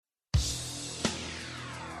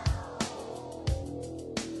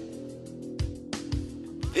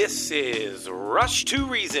This is Rush to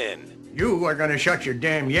Reason. You are going to shut your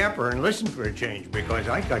damn yapper and listen for a change because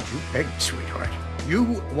I got you pegged, sweetheart.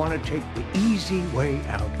 You want to take the easy way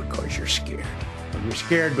out because you're scared. And you're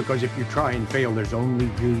scared because if you try and fail, there's only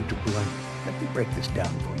you to blame. Let me break this down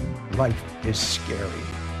for you. Life is scary.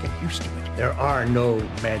 Get used to it. There are no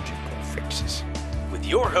magical fixes. With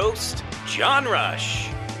your host, John Rush.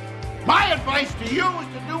 My advice to you is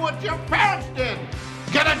to do what your parents did.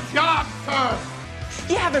 Get a job first.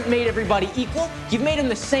 You haven't made everybody equal. You've made them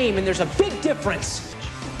the same, and there's a big difference.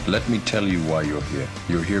 Let me tell you why you're here.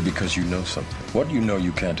 You're here because you know something. What you know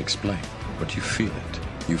you can't explain, but you feel it.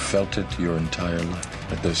 You felt it your entire life,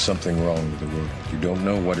 that there's something wrong with the world. You don't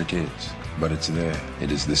know what it is, but it's there.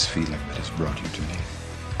 It is this feeling that has brought you to me.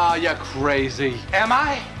 Are you crazy? Am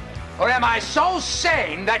I? Or am I so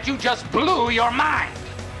sane that you just blew your mind?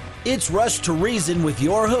 It's Rush to Reason with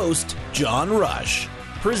your host, John Rush.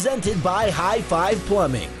 Presented by High Five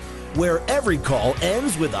Plumbing, where every call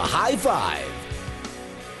ends with a high five.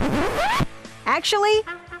 Actually,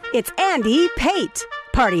 it's Andy Pate,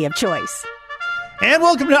 party of choice. And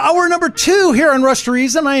welcome to hour number 2 here on Rush to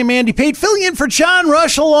Reason. I am Andy Pate, filling in for John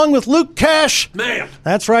Rush along with Luke Cash. Man.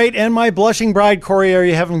 That's right, and my blushing bride, Corey. Are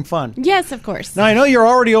you having fun? Yes, of course. Now, I know you're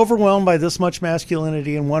already overwhelmed by this much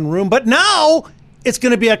masculinity in one room, but now it's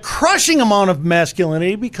going to be a crushing amount of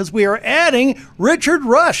masculinity because we are adding Richard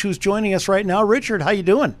Rush, who's joining us right now. Richard, how you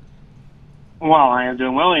doing? Well, I am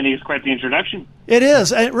doing well, Andy. It's quite the introduction. It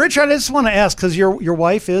is. Richard, I just want to ask, because your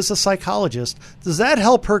wife is a psychologist, does that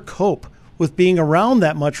help her cope with being around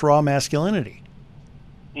that much raw masculinity?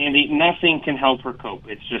 Andy, nothing can help her cope.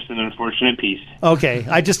 It's just an unfortunate piece. Okay.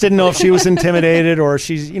 I just didn't know if she was intimidated or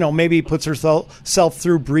she's, maybe puts herself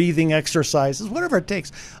through breathing exercises, whatever it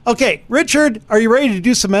takes. Okay, Richard, are you ready to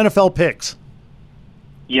do some NFL picks?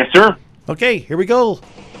 Yes, sir. Okay, here we go.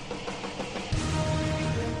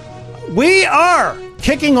 We are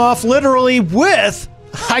kicking off literally with,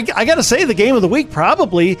 I got to say, the game of the week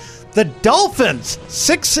probably. The Dolphins,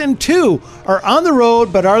 6-2, are on the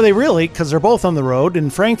road, but are they really? Because they're both on the road in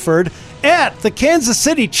Frankfurt at the Kansas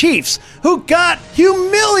City Chiefs, who got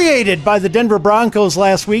humiliated by the Denver Broncos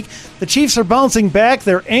last week. The Chiefs are bouncing back.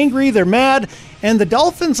 They're angry. They're mad. And the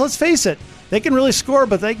Dolphins, let's face it, they can really score,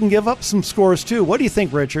 but they can give up some scores too. What do you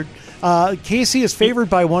think, Richard? Casey is favored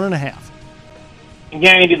by 1.5.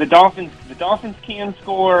 Yeah, Andy, the Dolphins can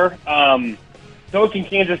score. So can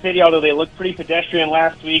Kansas City, although they looked pretty pedestrian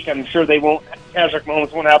last week. I'm sure Patrick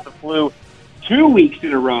Mahomes won't have the flu 2 weeks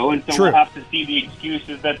in a row, and so True. We'll have to see the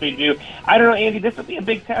excuses that they do. I don't know, Andy, this will be a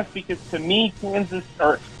big test because to me,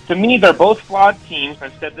 they're both flawed teams.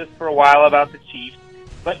 I've said this for a while about the Chiefs.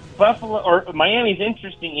 But Miami's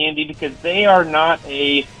interesting, Andy, because they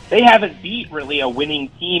haven't beat really a winning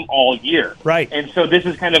team all year. Right. And so this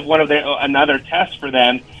is kind of another test for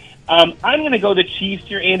them. I'm going to go the Chiefs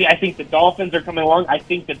here, Andy. I think the Dolphins are coming along. I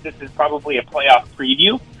think that this is probably a playoff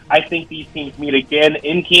preview. I think these teams meet again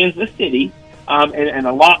in Kansas City, and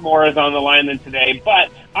a lot more is on the line than today. But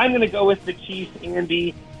I'm going to go with the Chiefs,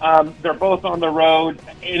 Andy. They're both on the road,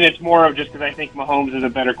 and it's more of just because I think Mahomes is a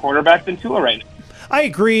better quarterback than Tua right now. I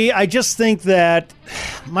agree. I just think that,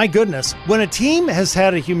 my goodness, when a team has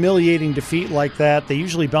had a humiliating defeat like that, they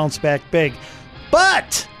usually bounce back big.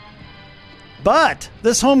 But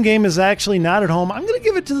this home game is actually not at home. I'm going to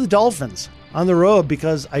give it to the Dolphins on the road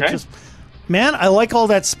because I like all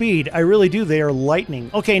that speed. I really do. They are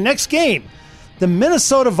lightning. Okay, next game. The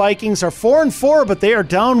Minnesota Vikings are 4-4, but they are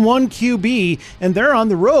down 1 QB, and they're on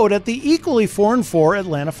the road at the equally 4-4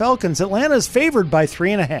 Atlanta Falcons. Atlanta is favored by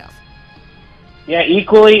 3.5. Yeah,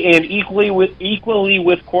 equally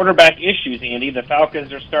with quarterback issues, Andy. The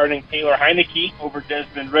Falcons are starting Taylor Heineke over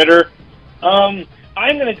Desmond Ridder.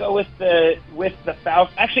 I'm going to go with the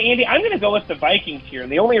Falcons. Actually, Andy, I'm going to go with the Vikings here.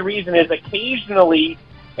 And the only reason is occasionally,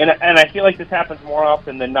 and I feel like this happens more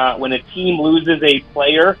often than not, when a team loses a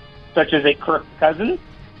player, such as a Kirk Cousins,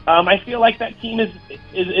 I feel like that team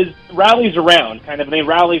is rallies around, kind of. They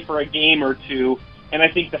rally for a game or two, and I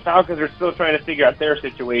think the Falcons are still trying to figure out their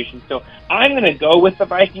situation. So I'm going to go with the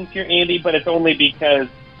Vikings here, Andy, but it's only because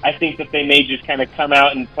I think that they may just kind of come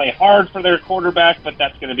out and play hard for their quarterback, but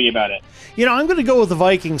that's going to be about it. I'm going to go with the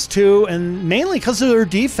Vikings, too, and mainly because of their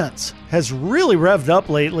defense has really revved up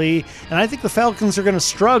lately, and I think the Falcons are going to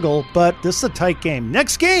struggle, but this is a tight game.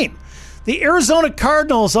 Next game, the Arizona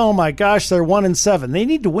Cardinals, oh my gosh, they're 1-7. They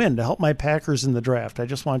need to win to help my Packers in the draft. I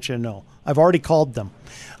just want you to know. I've already called them.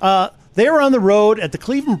 They are on the road at the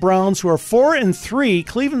Cleveland Browns, who are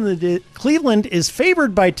 4-3. Cleveland is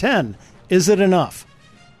favored by 10. Is it enough?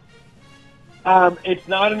 It's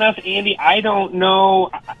not enough, Andy. I don't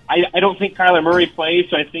know. I don't think Kyler Murray plays,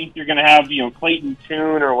 so I think you're going to have, Clayton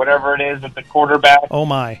Tune or whatever it is at the quarterback. Oh,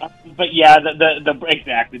 my. But, yeah,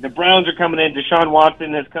 exactly. The Browns are coming in. Deshaun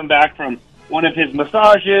Watson has come back from one of his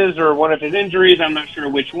massages or one of his injuries. I'm not sure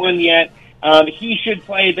which one yet. He should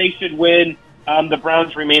play. They should win. The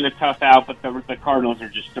Browns remain a tough out, but the Cardinals are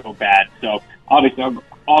just so bad. So, obviously,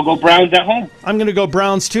 I'll go Browns at home. I'm going to go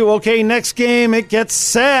Browns, too. Okay, next game, it gets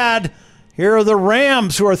sad. Here are the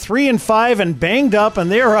Rams, who are 3-5 and banged up, and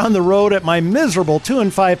they are on the road at my miserable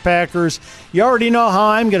 2-5 Packers. You already know how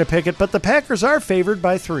I'm going to pick it, but the Packers are favored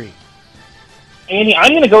by 3. Andy,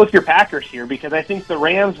 I'm going to go with your Packers here because I think the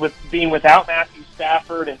Rams, with being without Matthew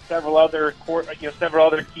Stafford and several other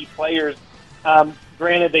key players,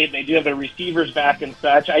 granted they do have their receivers back and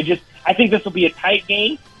such. I think this will be a tight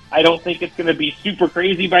game. I don't think it's going to be super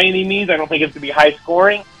crazy by any means. I don't think it's going to be high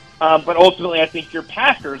scoring. But ultimately, I think your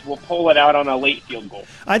Packers will pull it out on a late field goal.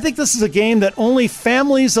 I think this is a game that only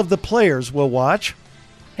families of the players will watch.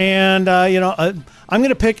 And, I'm going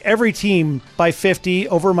to pick every team by 50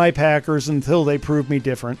 over my Packers until they prove me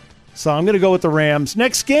different. So I'm going to go with the Rams.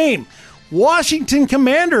 Next game, Washington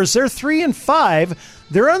Commanders. They're 3-5.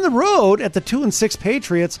 They're on the road at the 2-6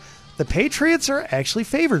 Patriots. The Patriots are actually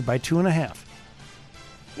favored by 2.5.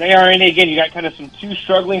 They are, and again, you got kind of some two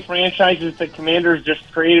struggling franchises. The Commanders just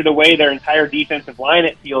traded away their entire defensive line,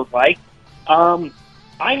 it feels like. I'm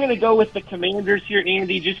going to go with the Commanders here,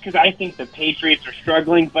 Andy, just because I think the Patriots are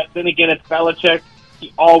struggling. But then again, it's Belichick.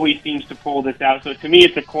 He always seems to pull this out. So to me,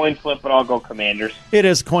 it's a coin flip, but I'll go Commanders. It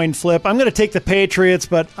is coin flip. I'm going to take the Patriots,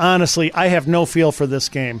 but honestly, I have no feel for this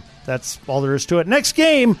game. That's all there is to it. Next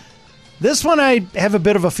game, this one I have a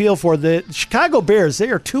bit of a feel for. The Chicago Bears, they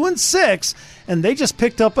are 2-6, and they just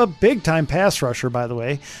picked up a big-time pass rusher, by the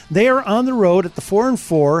way. They are on the road at the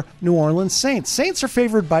 4-4 New Orleans Saints. Saints are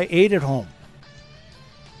favored by 8 at home.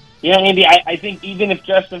 Yeah, Andy, I think even if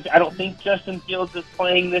I don't think Justin Fields is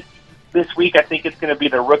playing this week. I think it's going to be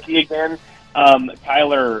the rookie again,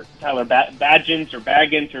 Tyler Baggins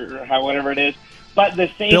or whatever it is. But the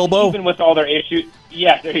Saints, Bilbo. Even with all their issues,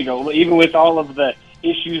 yeah, there you go. Even with all of the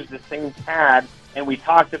issues the Saints had, and we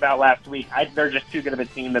talked about last week, they're just too good of a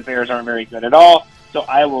team. The Bears aren't very good at all, so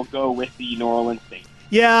I will go with the New Orleans Saints.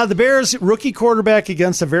 Yeah, the Bears, rookie quarterback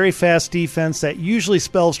against a very fast defense. That usually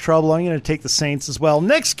spells trouble. I'm going to take the Saints as well.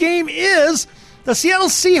 Next game is the Seattle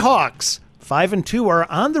Seahawks. 5-2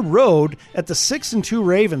 are on the road at the 6-2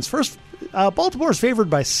 Ravens. First, Baltimore is favored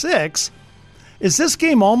by 6. Is this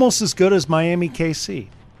game almost as good as Miami KC?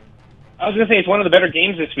 I was going to say it's one of the better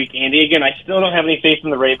games this week, Andy. Again, I still don't have any faith in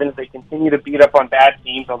the Ravens. They continue to beat up on bad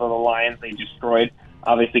teams, although the Lions they destroyed,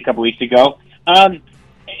 obviously, a couple weeks ago.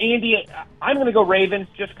 Andy, I'm going to go Ravens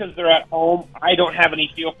just because they're at home. I don't have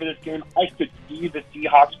any feel for this game. I could see the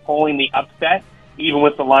Seahawks pulling the upset, even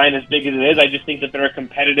with the line as big as it is. I just think that they're a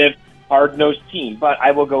competitive, hard-nosed team, but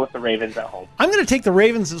I will go with the Ravens at home. I'm going to take the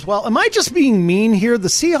Ravens as well. Am I just being mean here? The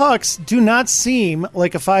Seahawks do not seem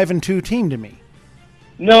like a 5-2 team to me.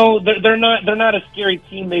 No, they're not. They're not a scary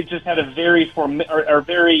team. They've just had a very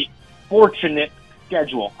fortunate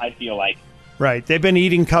schedule, I feel like. Right. They've been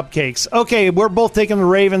eating cupcakes. Okay, we're both taking the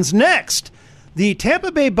Ravens. Next, the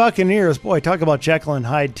Tampa Bay Buccaneers, boy, talk about Jekyll and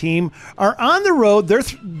Hyde team, are on the road.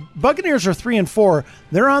 Buccaneers are 3-4.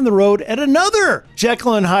 They're on the road at another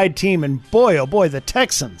Jekyll and Hyde team, and boy, oh boy, the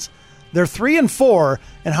Texans. They're 3-4,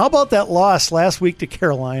 and how about that loss last week to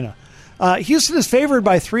Carolina? Houston is favored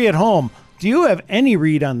by 3 at home. Do you have any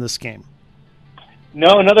read on this game?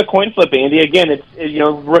 No, another coin flip, Andy. Again, it's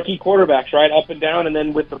rookie quarterbacks, right, up and down, and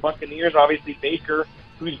then with the Buccaneers, obviously Baker,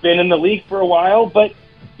 who's been in the league for a while, but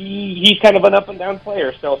he's kind of an up and down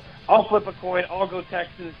player. So I'll flip a coin. I'll go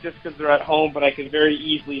Texans just because they're at home, but I can very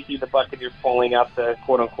easily see the Buccaneers pulling out the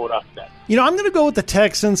quote unquote upset. I'm going to go with the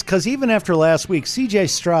Texans because even after last week, C.J.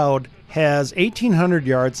 Stroud has 1,800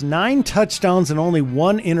 yards, 9 touchdowns, and only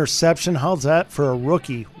 1 interception. How's that for a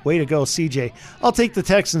rookie? Way to go, CJ. I'll take the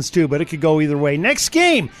Texans, too, but it could go either way. Next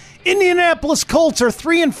game, Indianapolis Colts are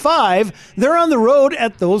 3-5. They're on the road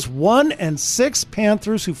at those 1-6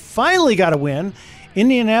 Panthers who finally got a win.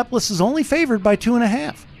 Indianapolis is only favored by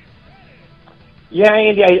 2.5. Yeah,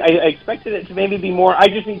 Andy, I expected it to maybe be more. I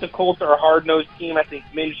just think the Colts are a hard-nosed team. I think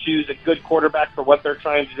Minshew's a good quarterback for what they're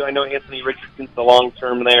trying to do. I know Anthony Richardson's the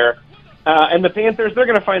long-term there. And the Panthers, they're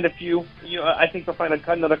going to find a few. I think they'll find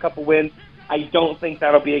another couple wins. I don't think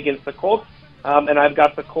that'll be against the Colts. And I've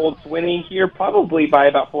got the Colts winning here probably by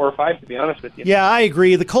about 4 or 5, to be honest with you. Yeah, I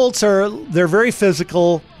agree. The Colts they're very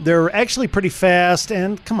physical. They're actually pretty fast.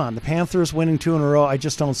 And come on, the Panthers winning 2 in a row, I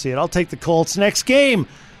just don't see it. I'll take the Colts. Next game.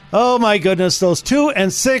 Oh, my goodness, those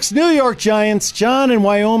 2-6 New York Giants. John in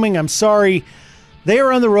Wyoming, I'm sorry. They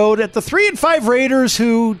are on the road at the 3-5 Raiders,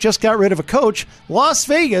 who just got rid of a coach. Las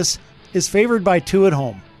Vegas is favored by 2 at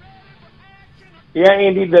home. Yeah,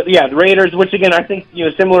 Andy. The Raiders, which again I think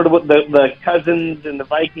similar to what the Cousins and the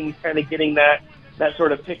Vikings kind of getting that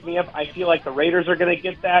sort of pick me up. I feel like the Raiders are going to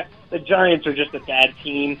get that. The Giants are just a bad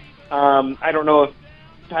team. I don't know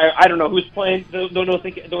who's playing. Don't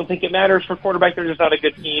think it matters for quarterback. They're just not a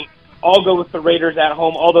good team. I'll go with the Raiders at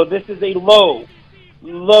home. Although this is a low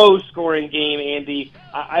scoring game, Andy.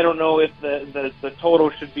 I don't know if the total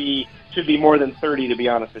should be more than 30, to be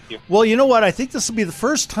honest with you. Well, you know what? I think this will be the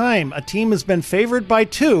first time a team has been favored by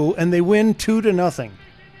 2 and they win 2-0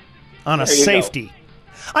 on a safety. Go.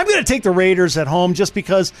 I'm going to take the Raiders at home just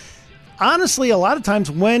because, honestly, a lot of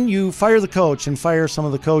times when you fire the coach and fire some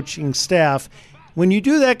of the coaching staff, when you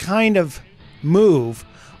do that kind of move,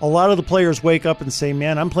 a lot of the players wake up and say,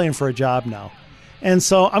 man, I'm playing for a job now. And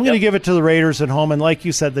so I'm going to give it to the Raiders at home. And like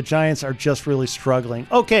you said, the Giants are just really struggling.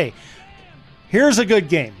 Okay, here's a good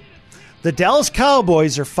game. The Dallas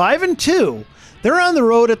Cowboys are 5-2. They're on the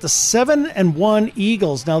road at the 7-1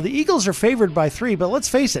 Eagles. Now, the Eagles are favored by 3, but let's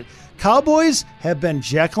face it, Cowboys have been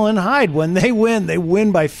Jekyll and Hyde. When they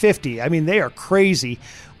win by 50. I mean, they are crazy.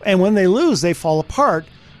 And when they lose, they fall apart.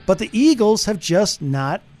 But the Eagles have just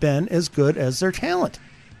not been as good as their talent.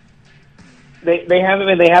 They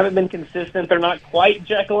haven't been consistent. They're not quite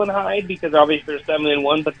Jekyll and Hyde because obviously they're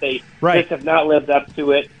 7-1, but they just have not lived up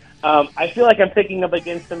to it. I feel like I'm picking up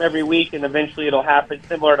against them every week, and eventually it'll happen,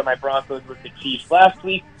 similar to my Broncos with the Chiefs last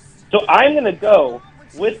week. So I'm going to go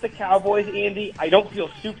with the Cowboys, Andy. I don't feel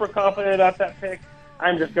super confident about that pick.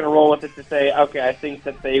 I'm just going to roll with it to say, okay, I think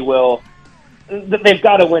that they've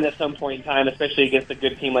got to win at some point in time, especially against a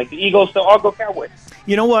good team like the Eagles. So I'll go Cowboys.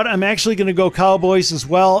 You know what? I'm actually going to go Cowboys as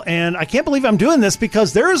well, and I can't believe I'm doing this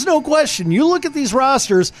because there is no question. You look at these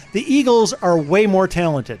rosters, the Eagles are way more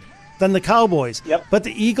talented than the Cowboys. Yep. But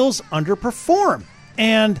the Eagles underperform.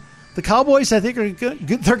 And the Cowboys, I think,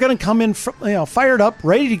 they're going to come in fired up,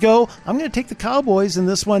 ready to go. I'm going to take the Cowboys in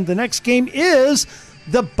this one. The next game is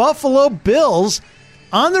the Buffalo Bills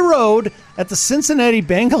on the road at the Cincinnati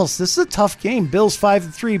Bengals. This is a tough game. Bills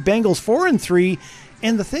 5-3, Bengals 4-3.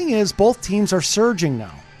 And the thing is, both teams are surging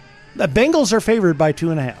now. The Bengals are favored by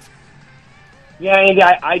 2.5. Yeah, Andy,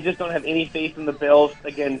 I just don't have any faith in the Bills.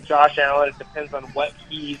 Again, Josh Allen, it depends on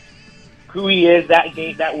who he is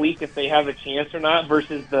that week, if they have a chance or not,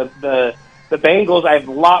 versus the Bengals. I have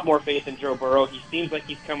a lot more faith in Joe Burrow. He seems like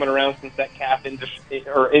he's coming around since that calf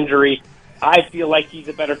injury. I feel like he's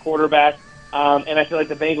a better quarterback, and I feel like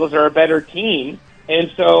the Bengals are a better team. And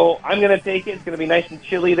so I'm going to take it. It's going to be nice and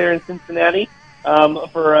chilly there in Cincinnati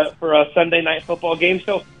for a Sunday night football game.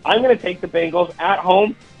 So I'm going to take the Bengals at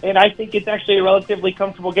home, and I think it's actually a relatively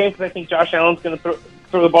comfortable game because I think Josh Allen's going to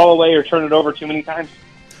throw the ball away or turn it over too many times.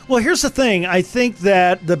 Well, here's the thing. I think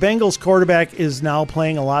that the Bengals quarterback is now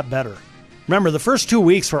playing a lot better. Remember, the first 2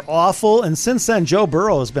 weeks were awful, and since then, Joe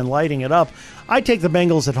Burrow has been lighting it up. I take the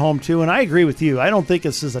Bengals at home, too, and I agree with you. I don't think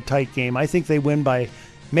this is a tight game. I think they win by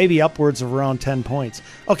maybe upwards of around 10 points.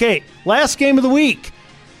 Okay, last game of the week.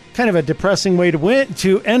 Kind of a depressing way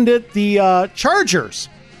to end it. The Chargers.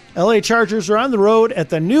 LA Chargers are on the road at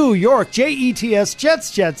the New York Jets.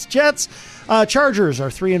 Chargers are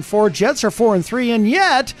 3-4, Jets are 4-3, and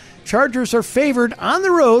yet Chargers are favored on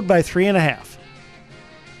the road by 3.5.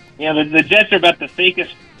 Yeah, the Jets are about the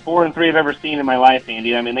fakest 4-3 I've ever seen in my life,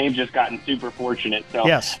 Andy. I mean, they've just gotten super fortunate. So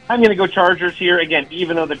yes. I'm going to go Chargers here. Again,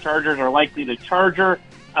 even though the Chargers are likely to charger,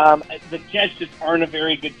 the Jets just aren't a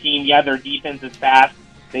very good team. Yeah, their defense is fast.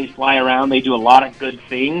 They fly around. They do a lot of good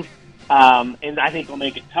things. And I think they'll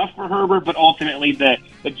make it tough for Herbert, but ultimately the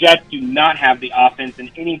Jets do not have the offense,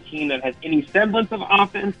 and any team that has any semblance of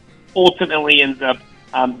offense ultimately ends up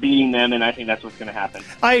beating them, and I think that's what's going to happen.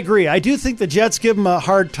 I agree. I do think the Jets give them a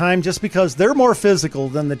hard time just because they're more physical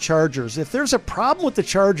than the Chargers. If there's a problem with the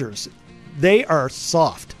Chargers, they are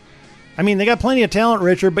soft. I mean, they got plenty of talent,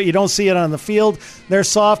 Richard, but you don't see it on the field. They're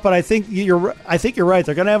soft, but I think you're right.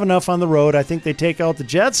 They're going to have enough on the road. I think they take out the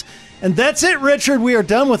Jets. And that's it, Richard. We are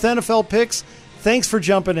done with NFL picks. Thanks for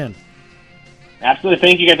jumping in. Absolutely.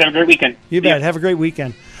 Thank you, guys. Have a great weekend. You bet. Have a great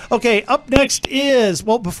weekend. Okay, up next is,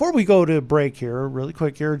 well, before we go to break here, really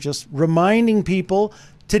quick here, just reminding people,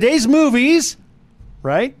 today's movies,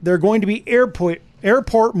 right, they're going to be airport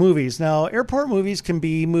movies. Now, airport movies can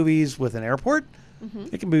be movies with an airport.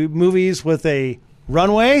 Mm-hmm. It can be movies with a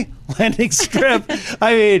runway, landing strip,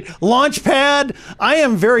 I mean, launch pad. I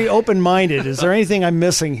am very open-minded. Is there anything I'm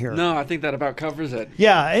missing here? No, I think that about covers it.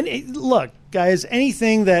 Yeah, and look, guys,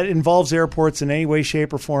 anything that involves airports in any way,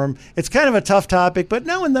 shape, or form, it's kind of a tough topic, but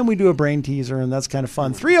now and then we do a brain teaser, and that's kind of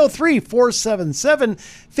fun.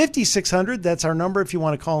 303-477-5600. That's our number if you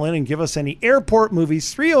want to call in and give us any airport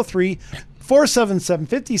movies.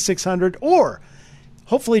 303-477-5600. Or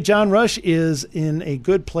hopefully John Rush is in a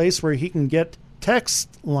good place where he can get text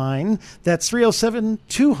line. That's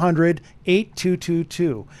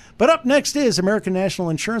 307-200-8222. But up next is American National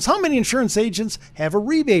Insurance. How many insurance agents have a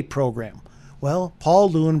rebate program? Well, Paul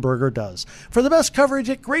Leuenberger does. For the best coverage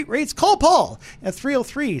at great rates, call Paul at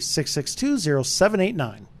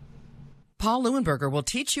 303-662-0789. Paul Leuenberger will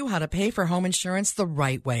teach you how to pay for home insurance the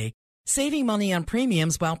right way, saving money on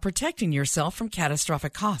premiums while protecting yourself from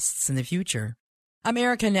catastrophic costs in the future.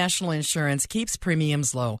 American National Insurance keeps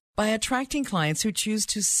premiums low by attracting clients who choose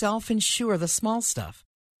to self-insure the small stuff.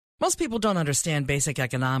 Most people don't understand basic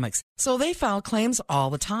economics, so they file claims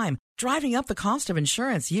all the time, driving up the cost of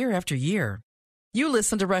insurance year after year. You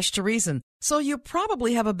listen to Rush to Reason, so you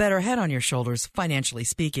probably have a better head on your shoulders, financially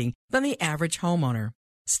speaking, than the average homeowner.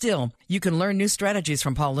 Still, you can learn new strategies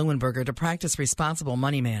from Paul Leuenberger to practice responsible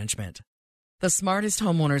money management. The smartest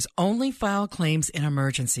homeowners only file claims in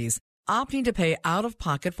emergencies, opting to pay out of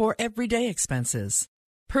pocket for everyday expenses.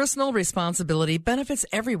 Personal responsibility benefits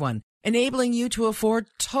everyone, enabling you to afford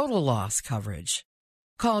total loss coverage.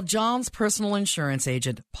 Call John's personal insurance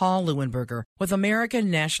agent, Paul Leuenberger, with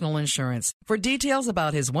American National Insurance for details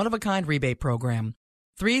about his one-of-a-kind rebate program.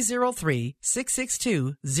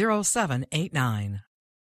 303-662-0789.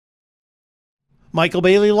 Michael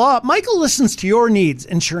Bailey Law. Michael listens to your needs,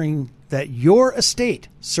 ensuring that your estate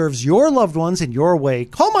serves your loved ones in your way.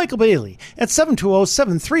 Call Michael Bailey at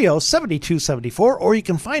 720-730-7274, or you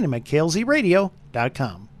can find him at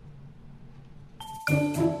klzradio.com.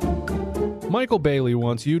 Michael Bailey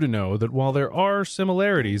wants you to know that while there are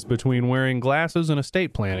similarities between wearing glasses and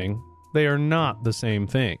estate planning, they are not the same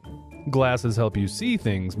thing. Glasses help you see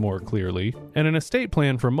things more clearly, and an estate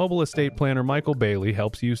plan from mobile estate planner Michael Bailey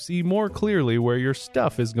helps you see more clearly where your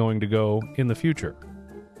stuff is going to go in the future.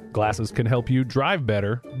 Glasses can help you drive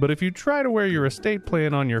better, but if you try to wear your estate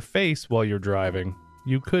plan on your face while you're driving,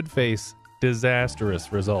 you could face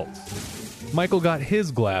disastrous results. Michael got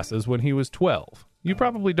his glasses when he was 12. You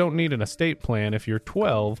probably don't need an estate plan if you're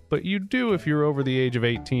 12, but you do if you're over the age of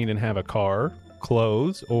 18 and have a car,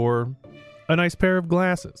 clothes, or a nice pair of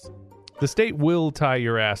glasses. The state will tie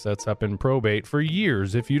your assets up in probate for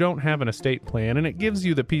years if you don't have an estate plan, and it gives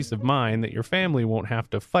you the peace of mind that your family won't have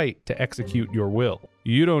to fight to execute your will.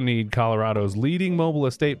 You don't need Colorado's leading mobile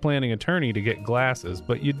estate planning attorney to get glasses,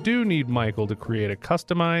 but you do need Michael to create a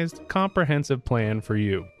customized, comprehensive plan for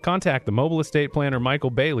you. Contact the mobile estate planner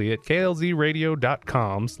Michael Bailey at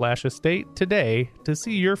klzradio.com/estate today to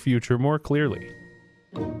see your future more clearly.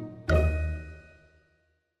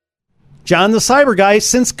 John the Cyber Guy,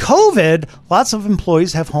 since COVID, lots of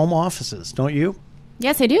employees have home offices, don't you?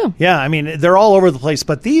 Yes, I do. Yeah, I mean, they're all over the place,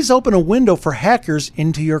 but these open a window for hackers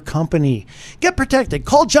into your company. Get protected.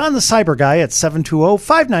 Call John the Cyber Guy at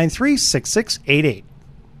 720-593-6688.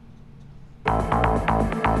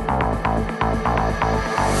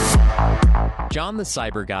 John the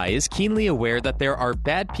Cyber Guy is keenly aware that there are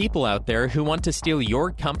bad people out there who want to steal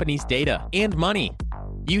your company's data and money.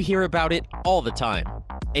 You hear about it all the time.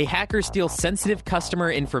 A hacker steals sensitive customer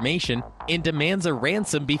information and demands a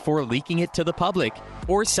ransom before leaking it to the public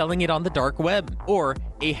or selling it on the dark web. Or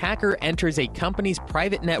a hacker enters a company's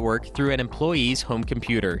private network through an employee's home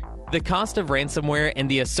computer. The cost of ransomware and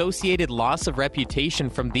the associated loss of reputation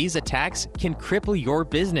from these attacks can cripple your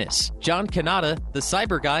business. John Kanata, the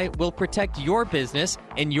Cyber Guy, will protect your business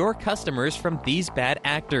and your customers from these bad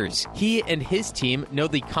actors. He and his team know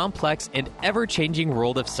the complex and ever-changing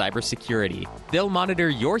world of cybersecurity. They'll monitor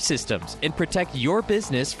your systems and protect your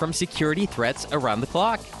business from security threats around the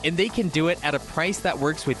clock. And they can do it at a price that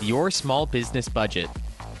works with your small business budget.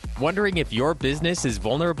 Wondering if your business is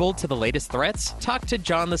vulnerable to the latest threats? Talk to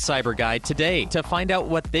John the Cyber Guy today to find out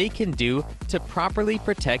what they can do to properly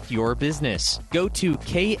protect your business. Go to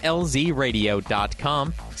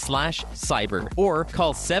klzradio.com/cyber or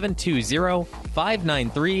call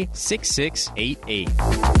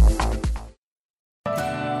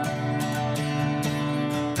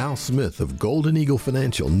 720-593-6688. Al Smith of Golden Eagle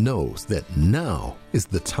Financial knows that now is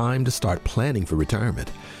the time to start planning for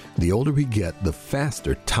retirement. The older we get, the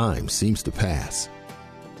faster time seems to pass.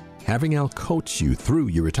 Having Al coach you through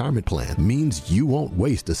your retirement plan means you won't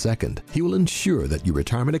waste a second. He will ensure that your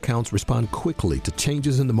retirement accounts respond quickly to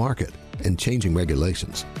changes in the market and changing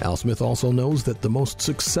regulations. Al Smith also knows that the most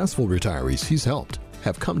successful retirees he's helped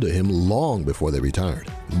have come to him long before they retired.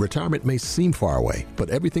 Retirement may seem far away, but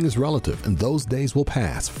everything is relative, and those days will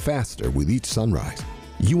pass faster with each sunrise.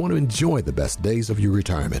 You want to enjoy the best days of your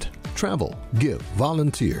retirement. Travel, give,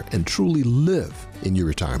 volunteer, and truly live in your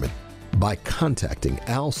retirement by contacting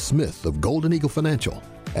Al Smith of Golden Eagle Financial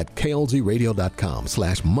at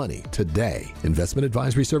klzradio.com/money today. Investment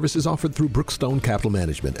advisory services offered through Brookstone Capital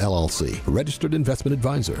Management, LLC. Registered investment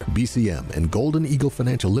advisor. BCM and Golden Eagle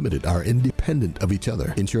Financial Limited are independent of each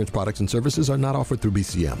other. Insurance products and services are not offered through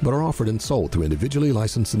BCM, but are offered and sold through individually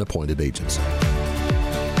licensed and appointed agents.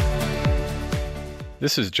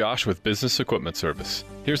 This is Josh with Business Equipment Service.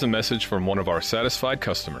 Here's a message from one of our satisfied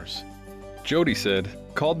customers. Jody said,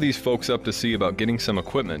 called these folks up to see about getting some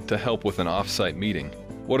equipment to help with an off-site meeting.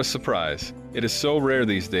 What a surprise. It is so rare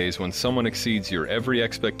these days when someone exceeds your every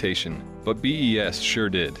expectation, but BES sure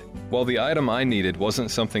did. While the item I needed wasn't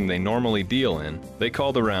something they normally deal in, they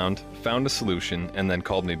called around, found a solution, and then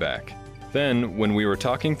called me back. Then, when we were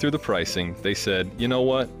talking through the pricing, they said, you know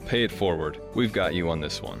what, pay it forward. We've got you on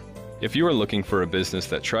this one. If you are looking for a business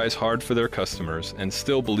that tries hard for their customers and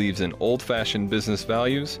still believes in old-fashioned business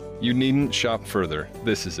values, you needn't shop further.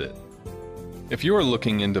 This is it. If you are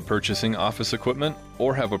looking into purchasing office equipment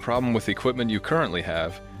or have a problem with equipment you currently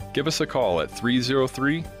have, give us a call at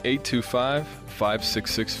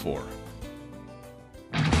 303-825-5664.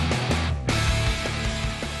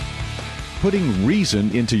 Putting reason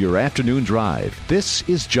into your afternoon drive. This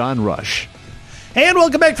is John Rush. And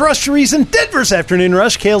welcome back to Rush to Reason, Denver's Afternoon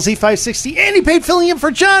Rush, KLZ 560. Andy Pate filling in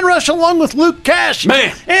for John Rush along with Luke Cash.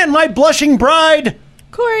 Man. And my blushing bride,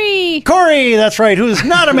 Corey, that's right, who is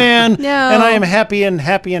not a man. No. And I am happy and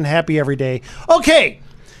happy and happy every day. Okay,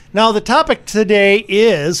 now the topic today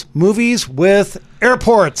is movies with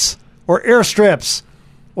airports or airstrips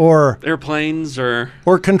or airplanes or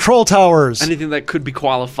control towers. Anything that could be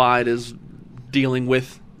qualified as dealing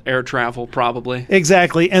with air travel, probably.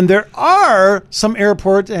 Exactly. And there are some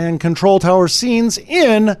airport and control tower scenes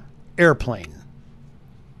in Airplane.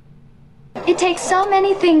 It takes so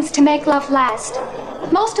many things to make love last.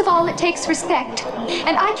 Most of all, it takes respect.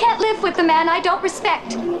 And I can't live with the man I don't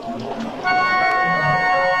respect.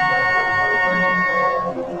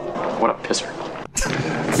 What a pisser.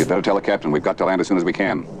 You'd better tell the captain we've got to land as soon as we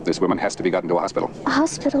can. This woman has to be gotten to a hospital. A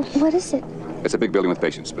hospital? What is it? It's a big building with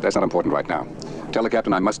patients, but that's not important right now. Tell the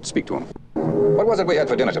captain I must speak to him. What was it we had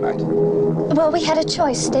for dinner tonight? Well, we had a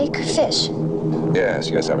choice, steak or fish.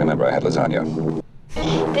 Yes, I remember. I had lasagna.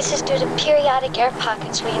 This is due to periodic air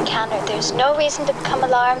pockets we encounter. There's no reason to become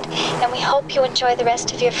alarmed, and we hope you enjoy the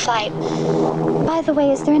rest of your flight. By the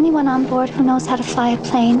way, is there anyone on board who knows how to fly a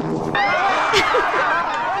plane?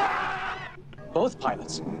 Both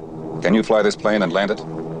pilots. Can you fly this plane and land it?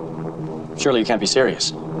 Surely you can't be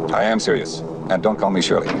serious. I am serious. And don't call me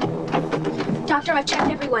Shirley. Doctor, I've checked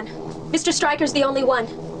everyone. Mr. Stryker's the only one.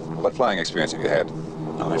 What flying experience have you had?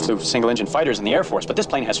 I flew single-engine fighters in the Air Force, but this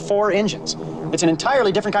plane has 4 engines. It's an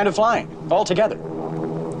entirely different kind of flying, altogether.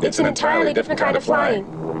 It's an entirely different kind of flying.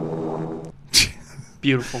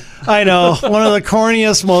 Beautiful. I know. One of the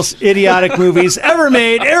corniest, most idiotic movies ever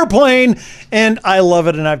made, Airplane, and I love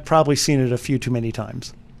it, and I've probably seen it a few too many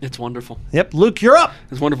times. It's wonderful. Yep. Luke, you're up.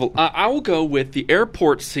 It's wonderful. I will go with the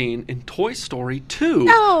airport scene in Toy Story 2,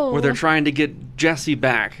 where they're trying to get Jessie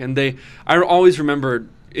back. And I always remember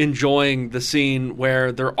enjoying the scene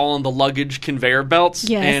where they're all on the luggage conveyor belts,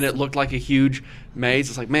 and it looked like a huge maze.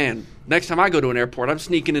 It's like, man, next time I go to an airport, I'm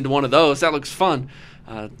sneaking into one of those. That looks fun.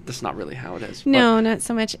 That's not really how it is. No, not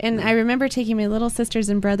so much. And I remember taking my little sisters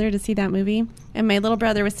and brother to see that movie, and my little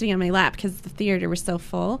brother was sitting on my lap because the theater was so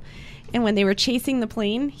full. And when they were chasing the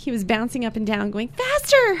plane, he was bouncing up and down, going,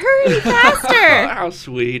 faster, hurry, faster. How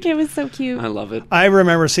sweet. It was so cute. I love it. I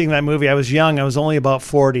remember seeing that movie. I was young. I was only about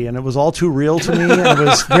 40, and it was all too real to me. And it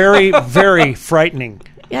was very, very frightening.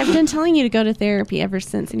 Yeah, I've been telling you to go to therapy ever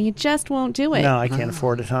since, and you just won't do it. No, I can't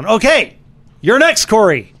afford it, hon. Okay, you're next,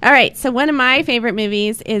 Corey. All right, so one of my favorite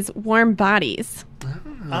movies is Warm Bodies.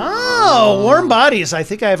 Oh, Warm Bodies. I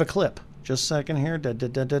think I have a clip. Just a second here.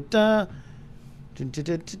 Da-da-da-da-da.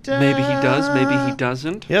 Maybe he does, maybe he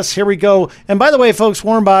doesn't. Yes, here we go. And by the way, folks,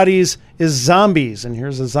 Warm Bodies is zombies. And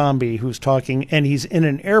here's a zombie who's talking, and he's in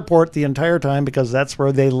an airport the entire time because that's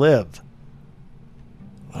where they live.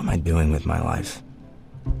 What am I doing with my life?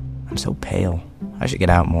 I'm so pale. I should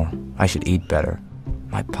get out more. I should eat better.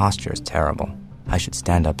 My posture is terrible. I should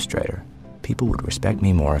stand up straighter. People would respect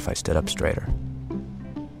me more if I stood up straighter.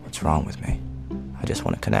 What's wrong with me? I just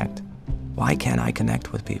want to connect. Why can't I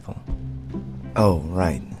connect with people? Oh,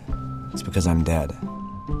 right. It's because I'm dead.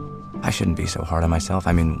 I shouldn't be so hard on myself.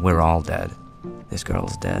 I mean, we're all dead. This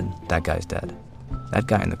girl's dead. That guy's dead. That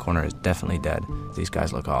guy in the corner is definitely dead. These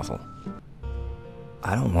guys look awful.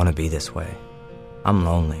 I don't want to be this way. I'm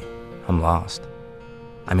lonely. I'm lost.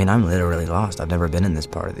 I mean, I'm literally lost. I've never been in this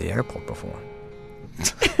part of the airport before.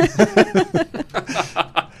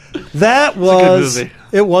 That was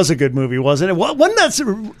it was a good movie, wasn't it? Wasn't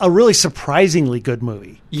that a really surprisingly good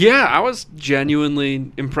movie? Yeah, I was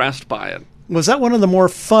genuinely impressed by it. Was that one of the more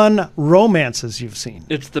fun romances you've seen?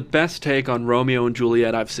 It's the best take on Romeo and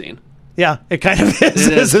Juliet I've seen. Yeah, it kind of is,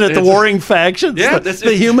 isn't it? The warring factions, yeah,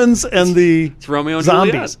 the humans and the Romeo and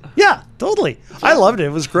zombies. Juliet. Yeah, totally. I loved it.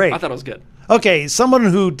 It was great. I thought it was good. Okay, someone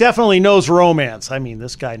who definitely knows romance. I mean,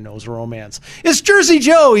 this guy knows romance. It's Jersey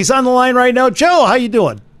Joe. He's on the line right now. Joe, how you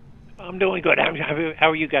doing? I'm doing good. How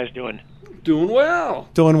are you guys doing? Doing well.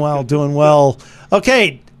 Doing well.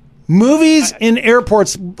 Okay, movies in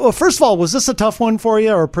airports. Well, first of all, was this a tough one for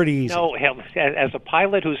you or pretty easy? No, hell, as a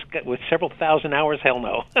pilot with several thousand hours, hell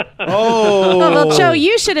no. Oh. Well, Joe,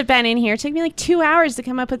 you should have been in here. It took me like 2 hours to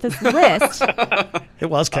come up with this list. It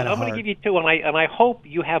was kind of hard. I'm going to give you two, and I hope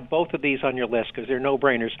you have both of these on your list because they're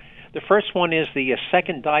no-brainers. The first one is the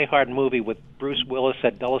second Die Hard movie with Bruce Willis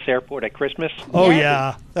at Dulles Airport at Christmas. Oh,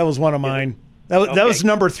 yeah. That was one of mine. That was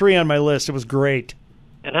number 3 on my list. It was great.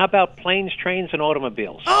 And how about Planes, Trains, and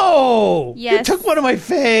Automobiles? Oh! Yes. You took one of my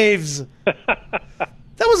faves. That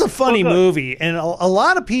was a funny movie. And a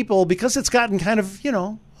lot of people, because it's gotten kind of, a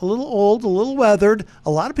little old, a little weathered,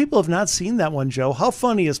 a lot of people have not seen that one, Joe. How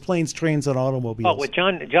funny is Planes, Trains, and Automobiles? Oh, with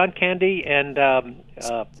John Candy and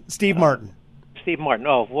Steve Martin. Steve Martin.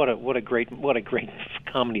 Oh, what a great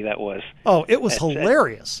comedy that was. Oh, it was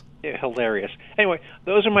hilarious. Hilarious. Anyway,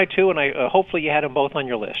 those are my two, and I hopefully you had them both on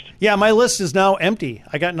your list. Yeah, my list is now empty.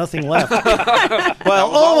 I got nothing left.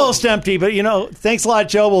 Well, almost empty, but thanks a lot,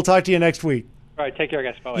 Joe. We'll talk to you next week. All right, take care,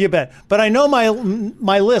 guys. Bye. You bet. But I know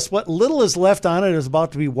my list, what little is left on it is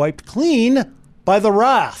about to be wiped clean by the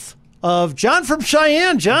wrath of John from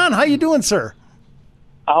Cheyenne. John, how you doing, sir?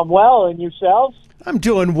 I'm well, and yourselves? I'm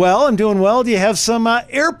doing well. Do you have some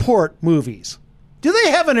airport movies? Do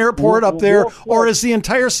they have an airport up there, or is the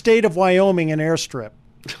entire state of Wyoming an airstrip?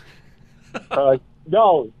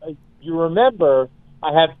 No. You remember,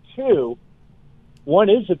 I have two. One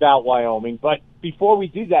is about Wyoming, but before we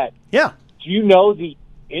do that, yeah. Do you know the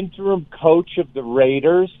interim coach of the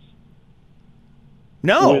Raiders?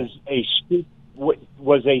 No.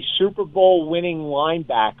 Was a Super Bowl winning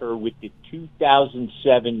linebacker with the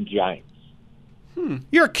 2007 Giants.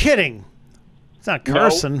 You're kidding. It's not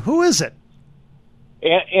Carson. No. Who is it?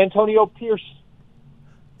 Antonio Pierce.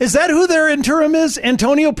 Is that who their interim is?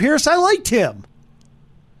 Antonio Pierce? I liked him.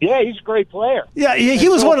 Yeah, he's a great player. Yeah, he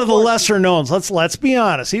was one of the lesser knowns. Let's be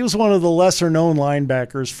honest. He was one of the lesser known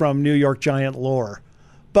linebackers from New York Giant lore.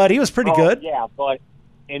 But he was pretty good. Yeah, but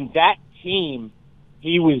in that team,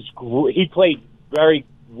 he played very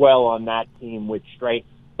well on that team with Strahan.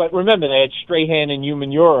 But remember, they had Strahan and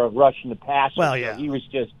Umanura rushing the passer. Well, yeah.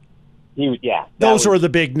 So those were the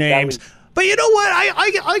big names. But you know what?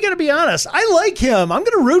 I got to be honest. I like him. I'm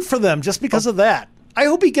going to root for them just because of that. I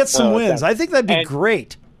hope he gets some wins. I think that'd be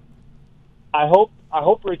great. I hope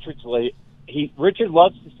Richard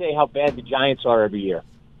loves to say how bad the Giants are every year,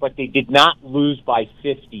 but they did not lose by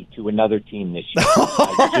 50 to another team this year.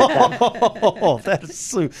 Oh,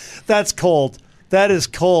 that's cold. That is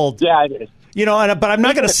cold. Yeah, it is. But I'm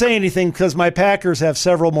not going to say anything because my Packers have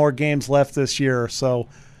several more games left this year, so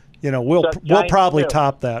we'll probably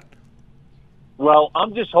top that. Well,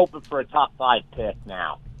 I'm just hoping for a top 5 pick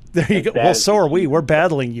now. There you go. Well, so are we. We're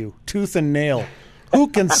battling you tooth and nail. Who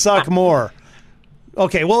can suck more?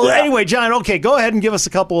 Okay. Well, anyway, John. Okay, go ahead and give us a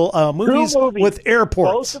couple movies with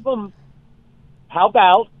airports. Both of them. How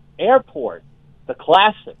about Airport, the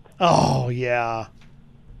classic? Oh yeah,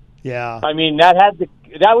 yeah. I mean, that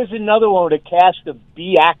was another one with a cast of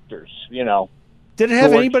B actors. Did it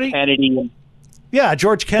have anybody? Kennedy. Yeah,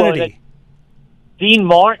 George Kennedy. Dean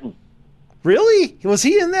Martin. Really? Was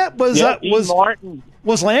he in that? Dean Martin.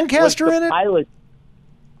 Was Lancaster in it? Pilot.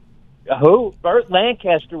 Who? Burt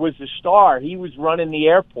Lancaster was the star. He was running the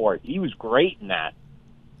airport. He was great in that.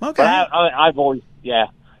 Okay. But I've always,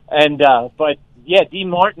 but Dean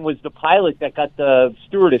Martin was the pilot that got the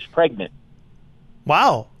stewardess pregnant.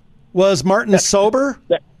 Wow. Was Martin sober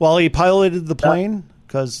while he piloted the plane?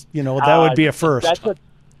 Because, that would be a first.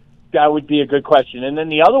 That would be a good question. And then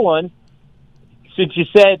the other one, since you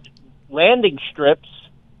said landing strips,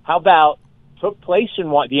 how about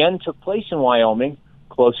the end took place in Wyoming,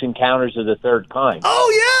 Close Encounters of the Third Kind.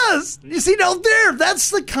 Oh, does. You see, now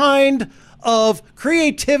that's the kind of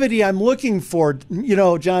creativity I'm looking for,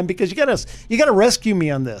 John, because you gotta rescue me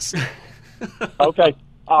on this. Okay.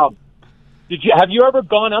 Have you ever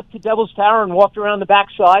gone up to Devil's Tower and walked around the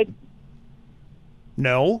backside?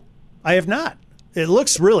 No, I have not. It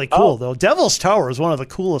looks really cool, though. Devil's Tower is one of the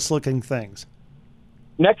coolest looking things.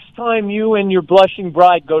 Next time you and your blushing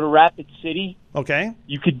bride go to Rapid City, okay,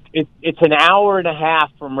 you could. It's an hour and a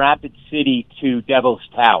half from Rapid City to Devil's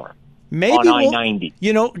Tower. Maybe on I-90.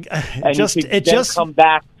 And you could come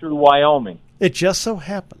back through Wyoming. It just so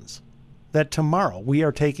happens that tomorrow we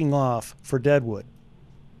are taking off for Deadwood,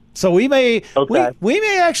 so we may we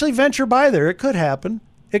may actually venture by there. It could happen.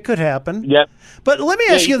 Yep. But let me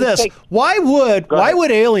ask you this: why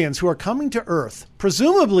would aliens who are coming to Earth,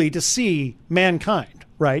 presumably to see mankind,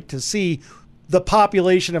 right, to see the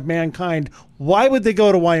population of mankind, why would they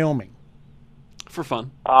go to Wyoming? For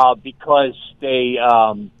fun. Because they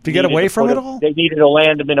to get away from it all. They needed to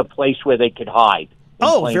land them in a place where they could hide.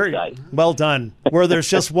 Oh, very well done. Where there's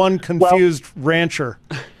just one confused rancher.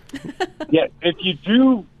 Yeah, if you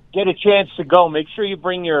do get a chance to go, make sure you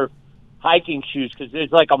bring your hiking shoes, because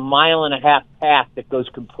there's like a 1.5 mile path that goes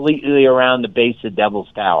completely around the base of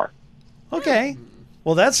Devil's Tower. Okay.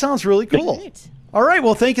 Well, that sounds really cool. All right.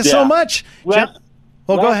 Well, thank you so much. Last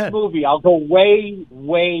go ahead. Movie. I'll go way,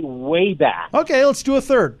 way, way back. Okay, let's do a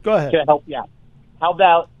third. Go ahead. To help you out. How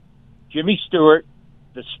about Jimmy Stewart,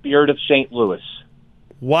 The Spirit of St. Louis?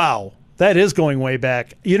 Wow. That is going way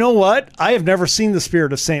back. You know what? I have never seen The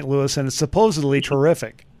Spirit of St. Louis, and it's supposedly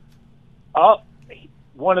terrific.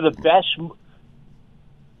 One of the best.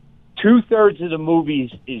 2/3 of the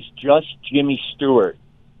movies is just Jimmy Stewart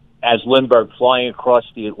as Lindbergh flying across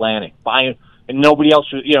the Atlantic, and nobody else.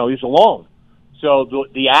 He was alone. So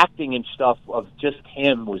the acting and stuff of just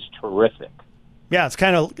him was terrific. Yeah, it's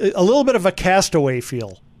kind of a little bit of a Castaway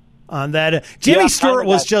feel on that. Jimmy Stewart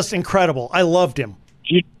was just incredible. I loved him.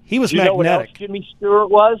 He was magnetic. Know what else Jimmy Stewart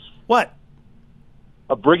was? What?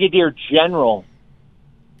 A brigadier general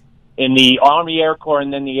in the Army Air Corps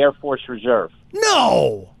and then the Air Force Reserve.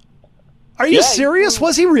 No! Are you serious?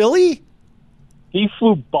 Was he really? He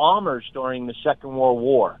flew bombers during the Second World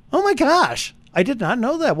War. Oh, my gosh. I did not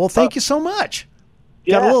know that. Well, thank you so much.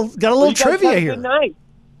 Got a little trivia here. Good night.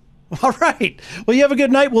 All right. Well, you have a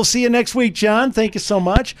good night. We'll see you next week, John. Thank you so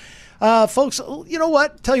much. Folks, you know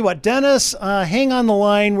what? Tell you what, Dennis, hang on the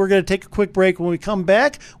line. We're going to take a quick break. When we come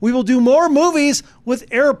back, we will do more movies with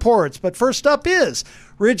airports. But first up is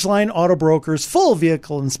Ridgeline Auto Brokers, full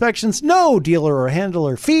vehicle inspections, no dealer or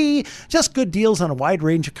handler fee, just good deals on a wide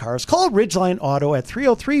range of cars. Call Ridgeline Auto at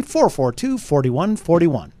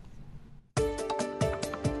 303-442-4141.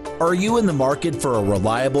 Are you in the market for a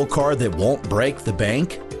reliable car that won't break the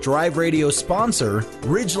bank? Drive Radio sponsor,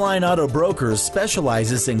 Ridgeline Auto Brokers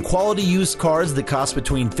specializes in quality used cars that cost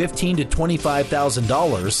between $15,000 to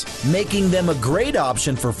 $25,000, making them a great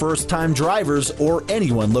option for first-time drivers or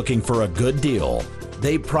anyone looking for a good deal.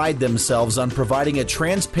 They pride themselves on providing a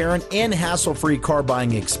transparent and hassle-free car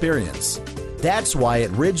buying experience. That's why at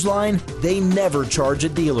Ridgeline, they never charge a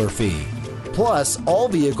dealer fee. Plus, all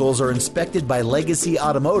vehicles are inspected by Legacy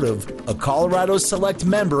Automotive, a Colorado Select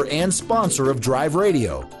member and sponsor of Drive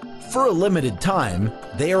Radio. For a limited time,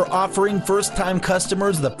 they are offering first-time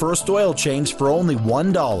customers the first oil change for only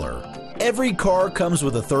 $1. Every car comes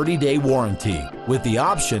with a 30-day warranty, with the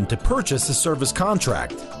option to purchase a service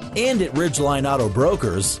contract. And at Ridgeline Auto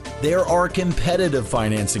Brokers, there are competitive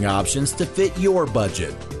financing options to fit your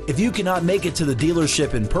budget. If you cannot make it to the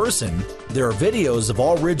dealership in person, there are videos of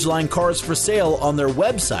all Ridgeline cars for sale on their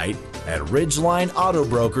website at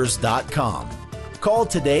ridgelineautobrokers.com. Call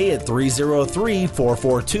today at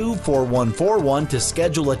 303-442-4141 to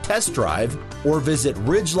schedule a test drive or visit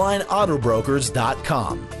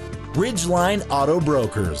ridgelineautobrokers.com. Ridgeline Auto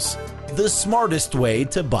Brokers, the smartest way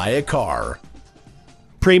to buy a car.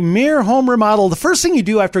 Premier Home Remodel. The first thing you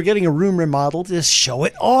do after getting a room remodeled is show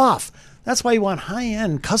it off. That's why you want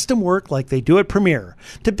high-end custom work like they do at Premier.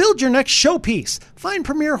 To build your next showpiece, find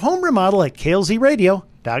Premier Home Remodel at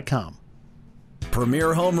klzradio.com.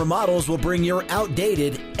 Premier Home Remodels will bring your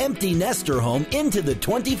outdated, empty nester home into the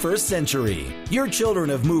 21st century. Your children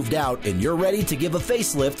have moved out and you're ready to give a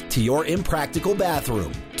facelift to your impractical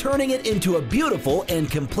bathroom, turning it into a beautiful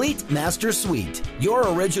and complete master suite.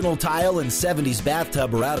 Your original tile and 70s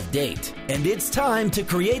bathtub are out of date, and it's time to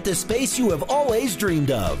create the space you have always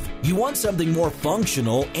dreamed of. You want something more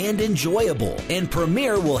functional and enjoyable, and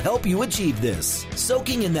Premier will help you achieve this.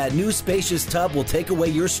 Soaking in that new spacious tub will take away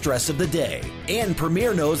your stress of the day. And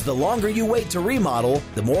Premier knows the longer you wait to remodel,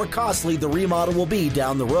 the more costly the remodel will be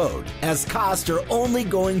down the road, as costs are only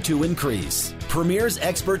going to increase. Premier's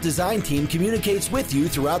expert design team communicates with you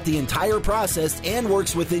throughout the entire process and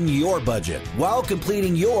works within your budget while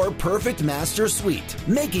completing your perfect master suite,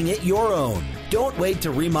 making it your own. Don't wait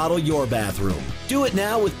to remodel your bathroom. Do it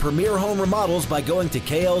now with Premier Home Remodels by going to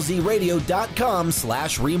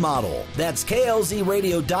klzradio.com/remodel. That's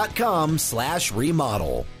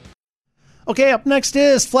klzradio.com/remodel. Okay, up next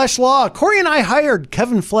is Flesh Law. Corey and I hired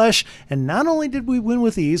Kevin Flesh, and not only did we win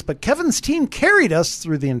with ease, but Kevin's team carried us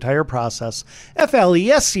through the entire process.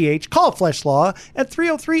 FLESCH, call Flesh Law at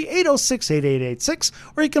 303-806-8886,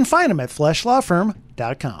 or you can find them at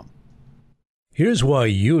fleshlawfirm.com. Here's why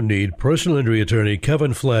you need personal injury attorney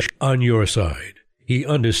Kevin Flesh on your side. He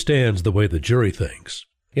understands the way the jury thinks.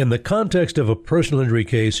 In the context of a personal injury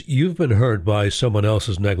case, you've been hurt by someone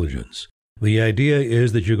else's negligence. The idea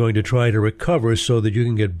is that you're going to try to recover so that you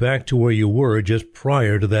can get back to where you were just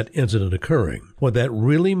prior to that incident occurring. What that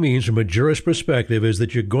really means from a jurist perspective is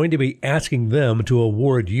that you're going to be asking them to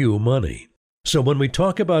award you money. So when we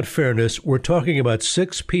talk about fairness, we're talking about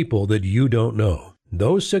 6 people that you don't know.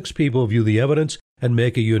 Those 6 people view the evidence and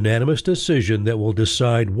make a unanimous decision that will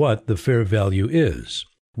decide what the fair value is.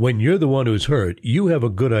 When you're the one who's hurt, you have a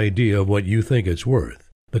good idea of what you think it's worth.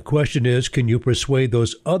 The question is, can you persuade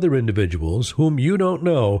those other individuals whom you don't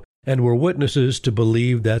know and were witnesses to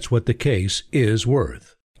believe that's what the case is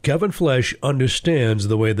worth? Kevin Flesh understands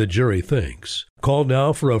the way the jury thinks. Call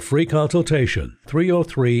now for a free consultation,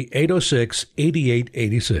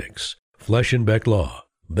 303-806-8886. Flesh and Beck Law.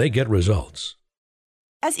 They get results.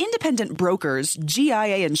 As independent brokers,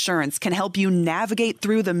 GIA Insurance can help you navigate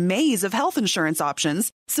through the maze of health insurance options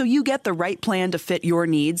so you get the right plan to fit your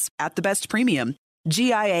needs at the best premium.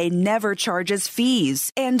 GIA never charges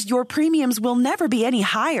fees, and your premiums will never be any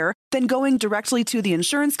higher than going directly to the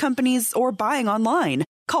insurance companies or buying online.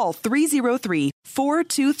 Call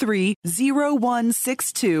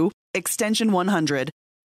 303-423-0162, extension 100.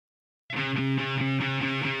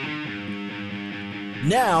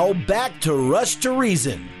 Now, back to Rush to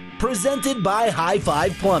Reason, presented by High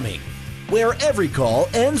Five Plumbing, where every call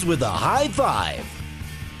ends with a high five.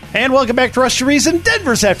 And welcome back to Rush to Reason,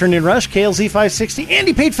 Denver's Afternoon Rush, KLZ 560.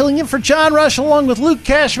 Andy Pate filling in for John Rush, along with Luke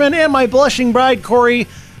Cashman and my blushing bride, Corey.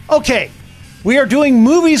 Okay, we are doing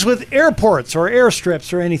movies with airports or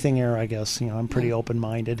airstrips or anything air, I guess. You know, I'm pretty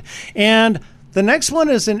open-minded. And the next one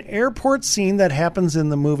is an airport scene that happens in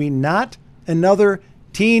the movie Not Another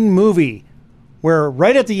Teen Movie, where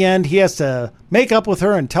right at the end he has to make up with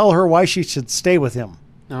her and tell her why she should stay with him.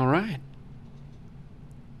 All right.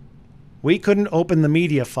 We couldn't open the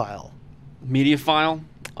media file. Media file?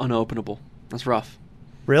 Unopenable. That's rough.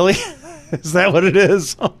 Really? Is that what it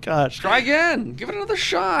is? Oh, gosh. Try again. Give it another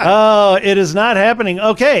shot. Oh, it is not happening.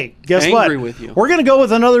 Okay, guess what? Angry with you. We're going to go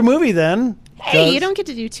with another movie then. Hey, you don't get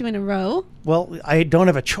to do 2 in a row. Well, I don't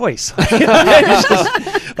have a choice.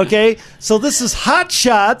 Okay, so this is Hot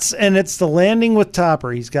Shots, and it's The Landing with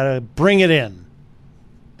Topper. He's got to bring it in.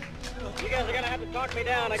 You guys are going to have to talk me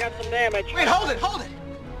down. I got some damage. Wait, hold it.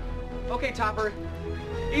 Okay, Topper.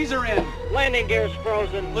 Ease her in. Landing gear's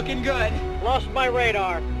frozen. Looking good. Lost my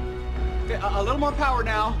radar. Okay, a little more power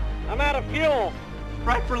now. I'm out of fuel.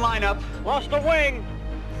 Right for lineup. Lost a wing.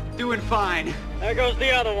 Doing fine. There goes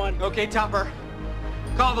the other one. Okay, Topper.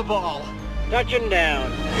 Call the ball. Touching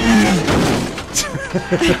down.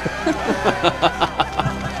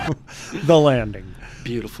 The Landing.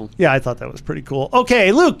 Beautiful. Yeah, I thought that was pretty cool.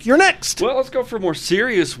 Okay, Luke, you're next. Well, let's go for a more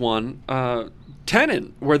serious one.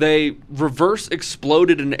 Tenet, where they reverse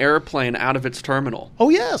exploded an airplane out of its terminal. Oh,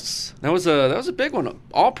 yes. That was a big one.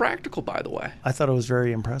 All practical, by the way. I thought it was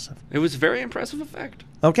very impressive. It was a very impressive effect.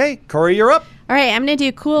 Okay, Corey, you're up. All right, I'm going to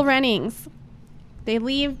do Cool Runnings. They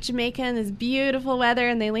leave Jamaica in this beautiful weather,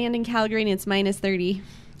 and they land in Calgary, and it's minus 30.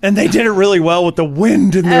 And they did it really well with the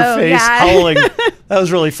wind in their face howling. That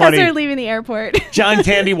was really funny. As they're leaving the airport. John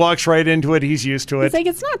Candy walks right into it. He's used to it. It's like,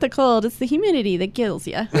 it's not the cold, it's the humidity that kills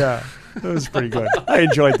you. Yeah, that was pretty good. I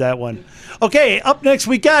enjoyed that one. Okay, up next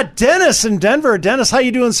we got Dennis in Denver. Dennis, how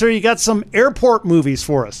you doing, sir? You got some airport movies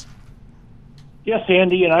for us. Yes,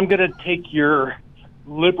 Andy, and I'm going to take your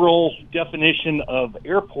liberal definition of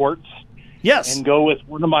airports. Yes. And go with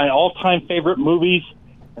one of my all-time favorite movies,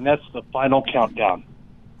 and that's The Final Countdown.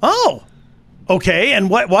 Oh, okay. And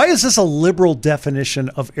why is this a liberal definition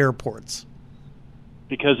of airports?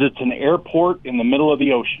 Because it's an airport in the middle of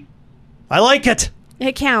the ocean. I like it.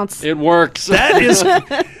 It counts. It works. That is...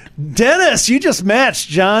 Dennis, you just matched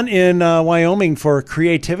John in Wyoming for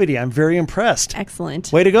creativity. I'm very impressed.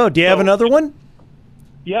 Excellent. Way to go. Do you have another one?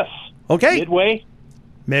 Yes. Okay. Midway. Pearl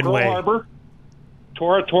Midway. Harbor.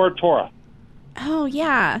 Tora. Oh,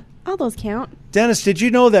 yeah. All those count. Dennis, did you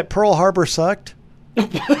know that Pearl Harbor sucked?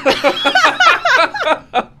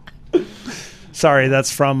 Sorry,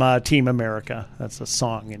 that's from Team America. That's a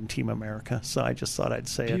song in Team America, so I just thought I'd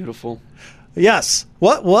say it. Beautiful. Yes.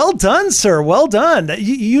 Well done, sir. Well done.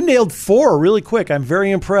 You nailed 4 really quick. I'm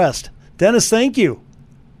very impressed. Dennis, thank you.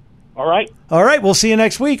 All right. All right, we'll see you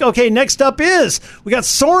next week. Okay, next up we got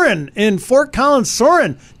Soren in Fort Collins.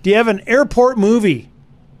 Soren, do you have an airport movie?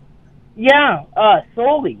 Yeah,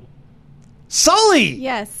 Sully. Sully!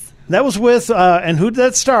 Yes. That was with, and who did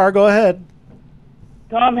that star? Go ahead.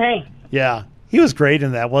 Tom Hanks. Yeah, he was great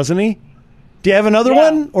in that, wasn't he? Do you have another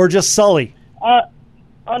one, or just Sully?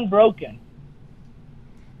 Unbroken.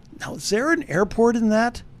 Now, is there an airport in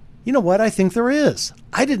that? You know what? I think there is.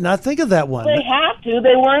 I did not think of that one. They have to.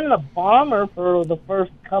 They were in the bomber for the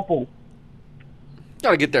first couple.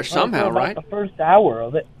 Gotta get there somehow, about right? The first hour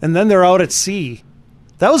of it. And then they're out at sea.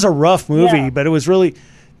 That was a rough movie, but it was really...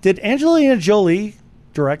 Did Angelina Jolie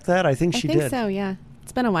direct that? I think she did. I think so, yeah.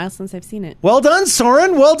 It's been a while since I've seen it. Well done,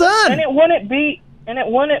 Soren. Well done. And it wouldn't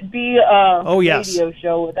be a radio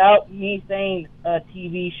show without me saying a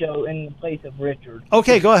TV show in the place of Richard.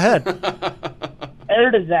 Okay, go ahead.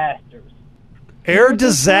 Air disasters. Air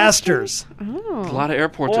disasters. Oh. A lot of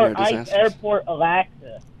airports Or are air disasters.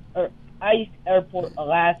 Ice Airport,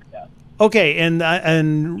 Alaska. Okay,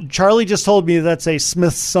 and Charlie just told me that's a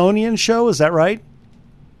Smithsonian show. Is that right?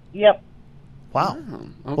 Yep. Wow.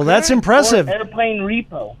 Well, that's impressive. Or Airplane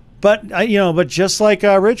Repo. But but just like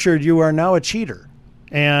Richard, you are now a cheater.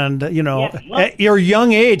 And at your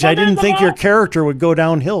young age, I didn't think your character would go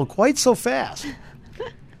downhill quite so fast.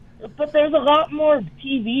 But there's a lot more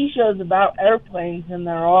TV shows about airplanes than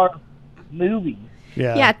there are movies.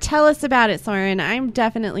 Yeah, tell us about it, Soren. I'm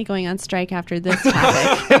definitely going on strike after this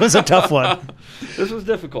topic. It was a tough one. This was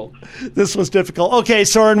difficult. Okay,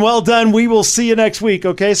 Soren, well done. We will see you next week,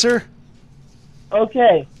 okay, sir?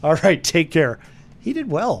 Okay. All right, take care. He did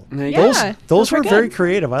well. Yeah, those were very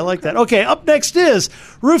creative. I like that. Okay, up next is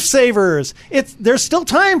Roof Savers. There's still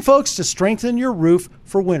time, folks, to strengthen your roof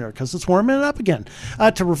for winter because it's warming up again.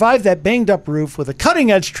 To revive that banged-up roof with a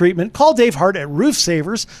cutting-edge treatment, call Dave Hart at Roof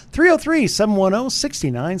Savers,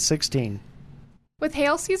 303-710-6916. With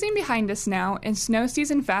hail season behind us now and snow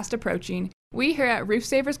season fast approaching, we here at Roof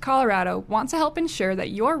Savers Colorado want to help ensure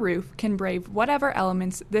that your roof can brave whatever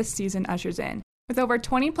elements this season ushers in. With over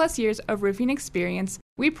 20 plus years of roofing experience,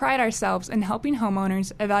 we pride ourselves in helping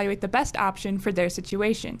homeowners evaluate the best option for their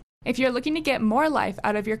situation. If you're looking to get more life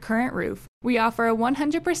out of your current roof, we offer a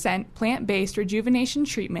 100% plant-based rejuvenation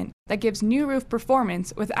treatment that gives new roof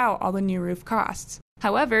performance without all the new roof costs.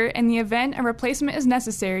 However, in the event a replacement is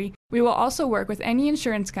necessary, we will also work with any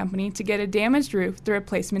insurance company to get a damaged roof the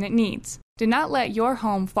replacement it needs. Do not let your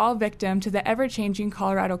home fall victim to the ever-changing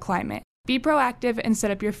Colorado climate. Be proactive and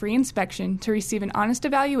set up your free inspection to receive an honest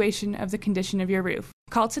evaluation of the condition of your roof.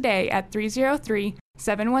 Call today at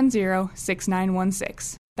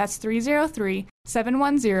 303-710-6916. That's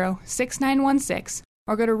 303-710-6916.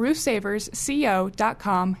 Or go to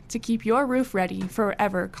roofsaversco.com to keep your roof ready for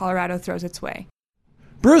wherever Colorado throws its way.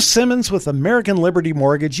 Bruce Simmons with American Liberty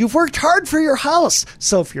Mortgage. You've worked hard for your house.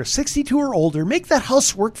 So if you're 62 or older, make that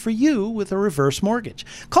house work for you with a reverse mortgage.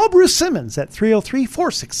 Call Bruce Simmons at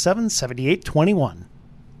 303-467-7821.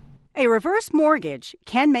 A reverse mortgage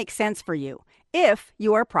can make sense for you if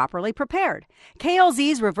you are properly prepared.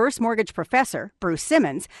 KLZ's reverse mortgage professor, Bruce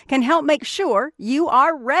Simmons, can help make sure you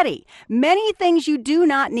are ready. Many things you do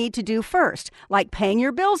not need to do first, like paying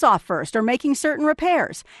your bills off first or making certain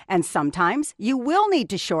repairs. And sometimes you will need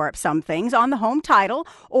to shore up some things on the home title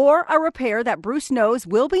or a repair that Bruce knows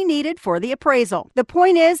will be needed for the appraisal. The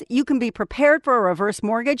point is, you can be prepared for a reverse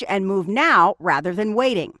mortgage and move now rather than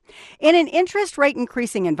waiting. In an interest rate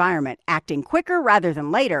increasing environment, acting quicker rather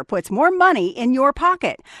than later puts more money in your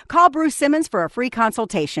pocket. Call Bruce Simmons for a free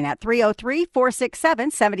consultation at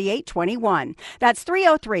 303-467-7821. That's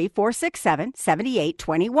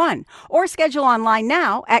 303-467-7821. Or schedule online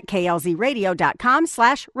now at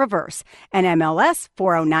klzradio.com/reverse. And MLS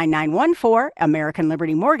 409914, American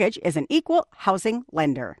Liberty Mortgage is an equal housing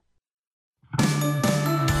lender.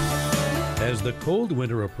 As the cold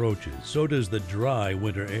winter approaches, so does the dry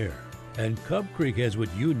winter air. And Cub Creek has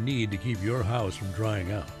what you need to keep your house from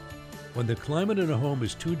drying out. When the climate in a home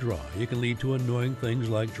is too dry, it can lead to annoying things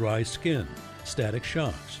like dry skin, static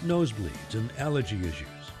shocks, nosebleeds, and allergy issues.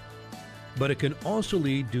 But it can also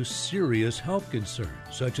lead to serious health concerns,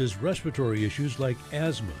 such as respiratory issues like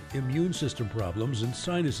asthma, immune system problems, and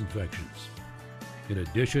sinus infections. In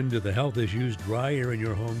addition to the health issues, dry air in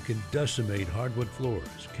your home can decimate hardwood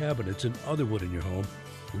floors, cabinets, and other wood in your home,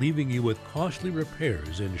 leaving you with costly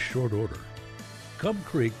repairs in short order. Cub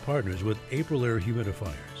Creek partners with April Air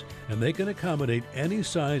Humidifiers and they can accommodate any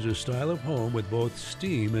size or style of home with both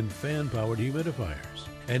steam and fan-powered humidifiers.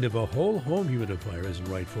 And if a whole home humidifier isn't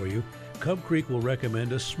right for you, Cub Creek will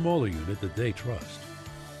recommend a smaller unit that they trust.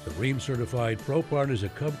 The Rheem-certified Pro Partners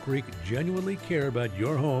at Cub Creek genuinely care about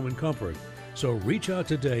your home and comfort. So reach out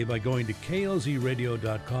today by going to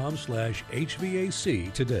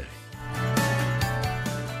klzradio.com/HVAC today.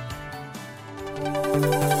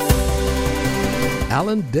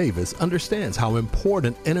 Alan Davis understands how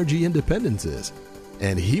important energy independence is,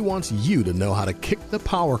 and he wants you to know how to kick the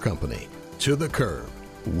power company to the curb.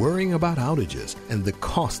 Worrying about outages and the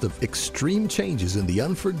cost of extreme changes in the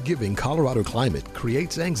unforgiving Colorado climate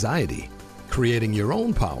creates anxiety. Creating your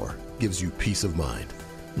own power gives you peace of mind.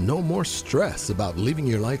 No more stress about leaving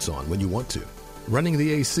your lights on when you want to, running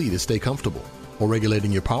the AC to stay comfortable, or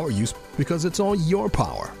regulating your power use because it's all your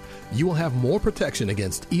power. You will have more protection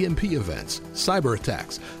against EMP events, cyber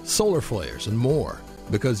attacks, solar flares, and more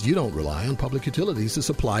because you don't rely on public utilities to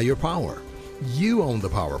supply your power. You own the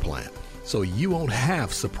power plant, so you won't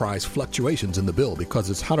have surprise fluctuations in the bill because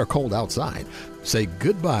it's hot or cold outside. Say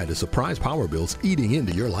goodbye to surprise power bills eating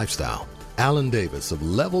into your lifestyle. Alan Davis of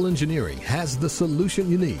Level Engineering has the solution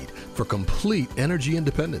you need for complete energy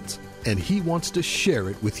independence, and he wants to share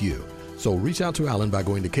it with you. So reach out to Alan by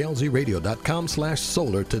going to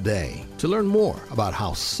klzradio.com/solar today to learn more about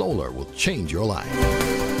how solar will change your life.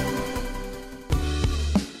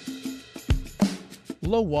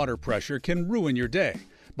 Low water pressure can ruin your day,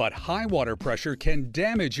 but high water pressure can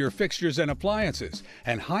damage your fixtures and appliances,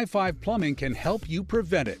 and High Five Plumbing can help you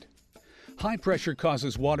prevent it. High pressure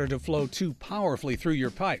causes water to flow too powerfully through your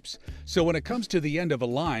pipes, so when it comes to the end of a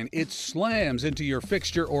line, it slams into your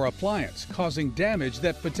fixture or appliance, causing damage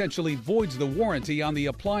that potentially voids the warranty on the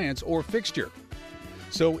appliance or fixture.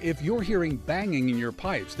 So if you're hearing banging in your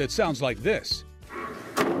pipes that sounds like this,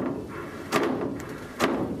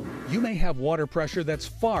 you may have water pressure that's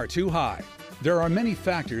far too high. There are many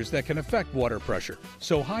factors that can affect water pressure,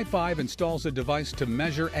 so High Five installs a device to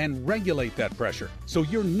measure and regulate that pressure, so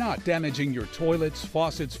you're not damaging your toilets,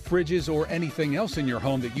 faucets, fridges, or anything else in your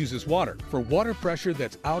home that uses water. For water pressure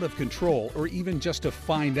that's out of control, or even just to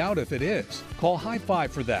find out if it is, call High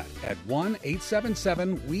Five for that at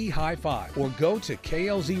 1-877-WE-HIGH-FIVE or go to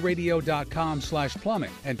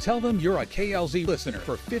klzradio.com/plumbing and tell them you're a KLZ listener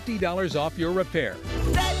for $50 off your repair.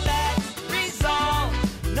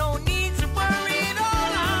 No need to worry at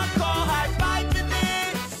all. I'll call High Five for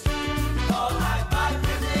this. Call High Five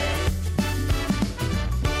for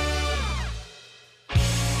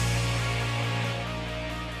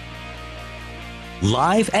this.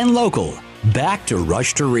 Live and local. Back to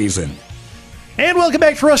Rush to Reason. And welcome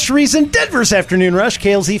back to Rush to Reason, Denver's Afternoon Rush,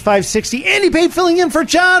 KLZ 560. Andy Pate filling in for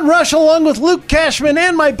John Rush along with Luke Cashman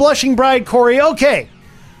and my blushing bride, Corey. Okay,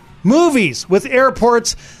 movies with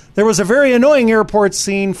airports. There was a very annoying airport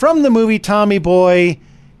scene from the movie Tommy Boy.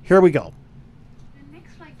 Here we go. The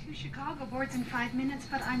next flight to Chicago boards in 5 minutes,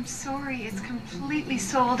 but I'm sorry, it's completely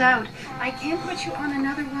sold out. I can't put you on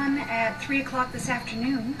another one at 3 o'clock this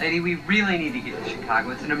afternoon. Lady, we really need to get to Chicago.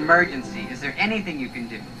 It's an emergency. Is there anything you can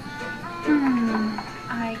do?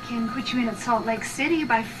 I can put you in at Salt Lake City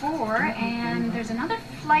by 4, and there's another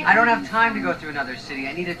flight... I don't have time to go through another city.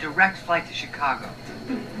 I need a direct flight to Chicago.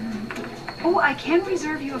 Oh, I can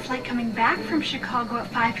reserve you a flight coming back from Chicago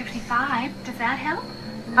at 5:55. Does that help?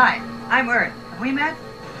 Hi, I'm Ern. Have we met?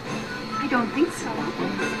 I don't think so.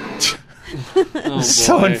 Oh,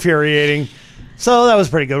 So infuriating. So that was a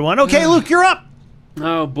pretty good one. Okay, Luke, you're up.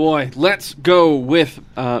 Oh, boy. Let's go with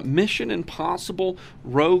Mission Impossible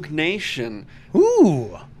Rogue Nation.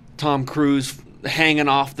 Ooh. Tom Cruise hanging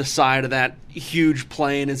off the side of that huge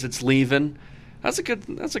plane as it's leaving. That's a good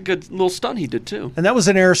little stunt he did, too. And that was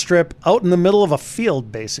an airstrip out in the middle of a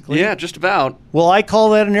field, basically. Yeah, just about. Will I call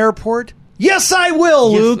that an airport? Yes, I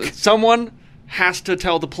will, Luke. Someone has to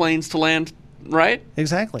tell the planes to land, right?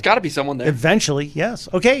 Exactly. Got to be someone there. Eventually, yes.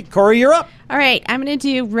 Okay, Corey, you're up. All right, I'm going to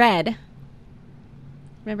do Red.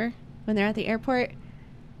 Remember when they're at the airport?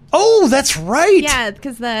 Oh, that's right. Yeah,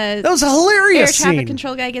 because that was a hilarious air traffic scene.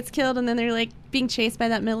 control guy gets killed, and then they're like being chased by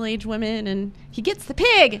that middle-aged woman, and he gets the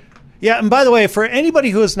pig. Yeah, and by the way, for anybody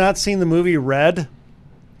who has not seen the movie Red,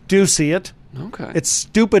 do see it. Okay. It's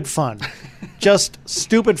stupid fun. Just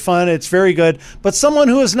stupid fun. It's very good. But someone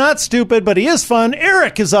who is not stupid, but he is fun,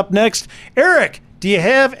 Eric is up next. Eric, do you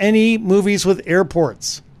have any movies with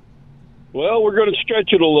airports? Well, we're going to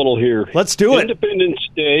stretch it a little here. Let's do it. Independence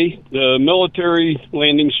Day, the military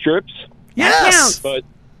landing strips. Yes. But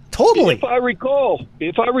totally. If I recall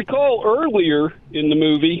earlier in the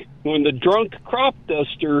movie, when the drunk crop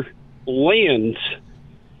duster lands,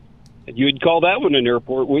 you'd call that one an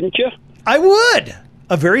airport, wouldn't you? I would.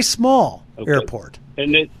 A very small airport.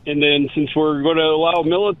 And then since we're going to allow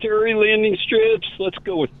military landing strips, let's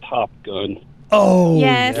go with Top Gun. Oh,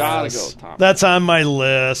 Yes. Gotta go with Top. That's on my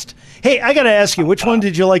list. Hey, I got to ask you, which one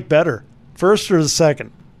did you like better? First or the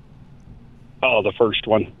second? Oh, the first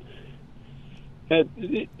one.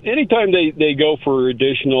 Anytime they go for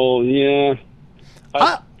additional,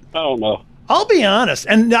 I don't know. I'll be honest,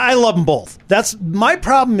 and I love them both. That's my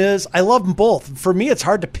problem is I love them both. For me, it's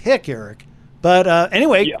hard to pick, Eric. But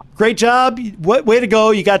anyway, great job. Way to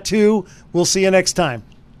go. You got 2. We'll see you next time.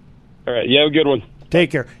 All right. You have a good one.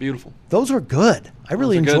 Take care. Beautiful. Those were good. I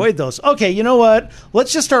really Those are enjoyed those. Okay, you know what?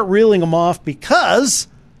 Let's just start reeling them off because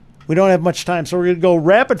we don't have much time. So we're going to go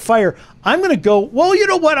rapid fire. I'm going to go, well, you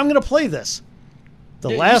know what? I'm going to play this.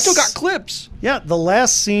 You still got clips. Yeah, the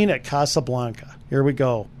last scene at Casablanca. Here we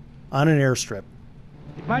go. On an airstrip.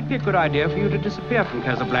 It might be a good idea for you to disappear from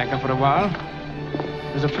Casablanca for a while.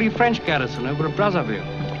 There's a free French garrison over at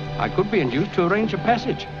Brazzaville. I could be induced to arrange a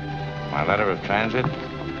passage. My letter of transit?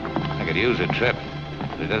 I could use a trip.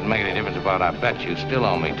 But it doesn't make any difference about our bet. You still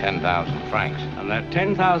owe me 10,000 francs. And that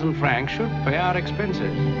 10,000 francs should pay our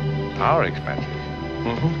expenses. Our expenses?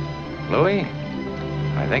 Mm-hmm. Louis,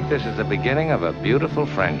 I think this is the beginning of a beautiful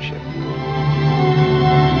friendship.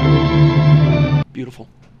 Beautiful.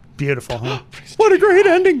 Beautiful, huh? What a great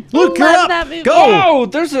ending. Look, you're love up. that movie. Go. Oh,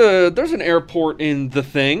 there's an airport in The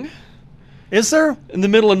Thing. Is there? In the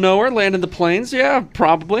middle of nowhere, landing the planes? Yeah,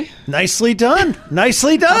 probably. Nicely done.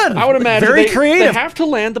 Nicely done. I would imagine Very they creative. have to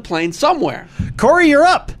land the plane somewhere. Corey, you're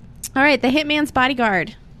up. All right, The Hitman's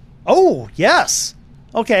Bodyguard. Oh, yes.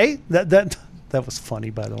 Okay. That was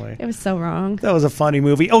funny, by the way. It was so wrong. That was a funny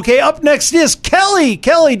movie. Okay, up next is Kelly.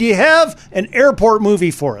 Kelly, do you have an airport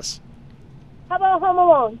movie for us? How about Home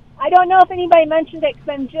Alone? I don't know if anybody mentioned it because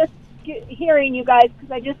I'm just hearing you guys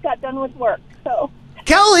because I just got done with work. So,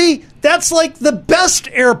 Kelly, that's like the best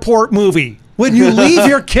airport movie. When you leave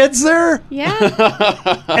your kids there?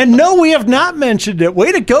 Yeah. And no, we have not mentioned it.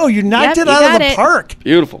 Way to go. You knocked it out of the park.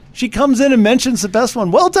 Beautiful. She comes in and mentions the best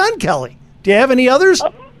one. Well done, Kelly. Do you have any others?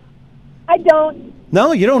 I don't.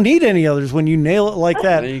 No, you don't need any others when you nail it like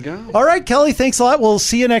that. There you go. All right, Kelly, thanks a lot. We'll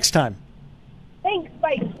see you next time. Thanks.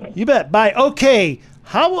 Bye. You bet. Bye. Okay.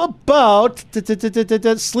 How about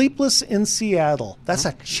Sleepless in Seattle? That's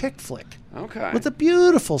a chick flick. Okay. With a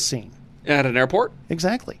beautiful scene. At an airport?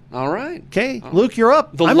 Exactly. All right. Okay. Luke, you're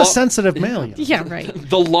up. I'm a sensitive male. You know. Yeah, right.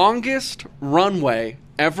 The longest runway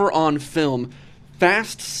ever on film,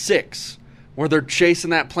 Fast 6, where they're chasing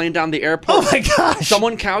that plane down the airport. Oh, my gosh.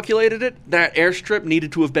 Someone calculated it. That airstrip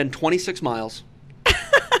needed to have been 26 miles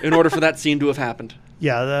in order for that scene to have happened.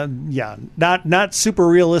 Yeah, not super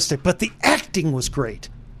realistic, but the acting was great.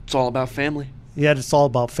 It's all about family. Yeah, it's all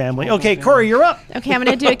about family. Okay, Corey, you're up. Okay, I'm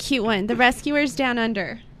going to do a cute one. The Rescuers Down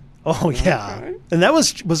Under. Oh, yeah. Okay. And that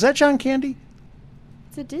was that John Candy?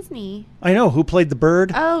 It's a Disney. I know. Who played the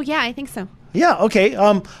bird? Oh, yeah, I think so. Yeah, okay.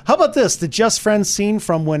 How about this? The Just Friends scene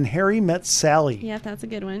from When Harry Met Sally. Yeah, that's a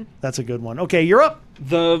good one. That's a good one. Okay, you're up.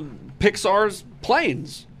 The Pixar's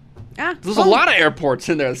planes. There's Oh. a lot of airports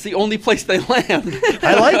in there. It's the only place they land.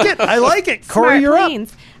 I like it. I like it. Corey, Smart you're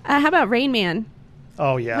planes. How about Rain Man?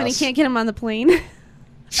 Oh, yeah. When he can't get him on the plane.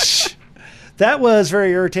 That was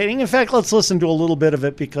very irritating. In fact, let's listen to a little bit of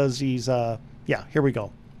it because he's, here we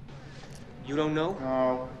go. You don't know?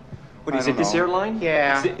 No. What I is don't it? This know. airline?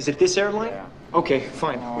 Yeah. Is it this airline? Yeah. Okay,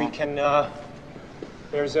 fine. We can.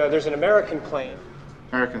 There's an American plane.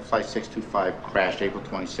 American Flight 625 crashed April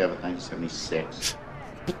 27th, 1976.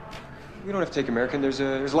 We don't have to take American. There's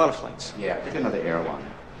a lot of flights. Yeah, pick another airline.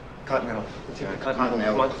 Continental. We'll take the Continental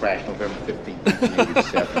Come on. crashed November 15th,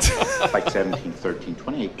 1987. Flight 1713,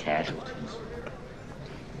 28 casualties.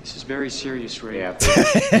 This is very serious, Ray. Yeah.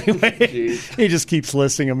 Anyway, he just keeps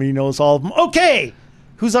listing them. He knows all of them. Okay,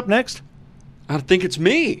 who's up next? I think it's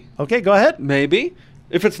me. Okay, go ahead. Maybe.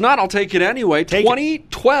 If it's not, I'll take it anyway.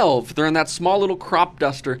 2012. They're in that small little crop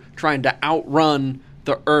duster trying to outrun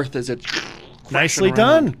the Earth as it's Nicely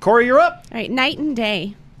done. Corey, you're up. All right, Night and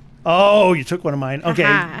Day. Oh, you took one of mine. Okay.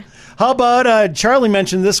 Aha. How about Charlie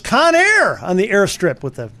mentioned this Con Air on the airstrip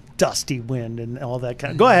with the dusty wind and all that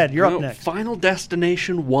kind of. Go ahead, you're up next. Final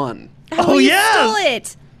Destination 1. Oh, you yes! stole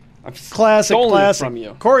it. Classic, stolen it classic. from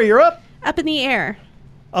you. Corey, you're up. Up in the Air.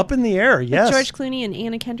 Up in the Air, yes. With George Clooney and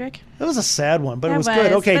Anna Kendrick. That was a sad one, but That it was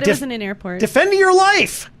good. Okay, but it was in an airport. Defending your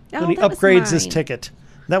life Oh, when he that was upgrades his mine. ticket.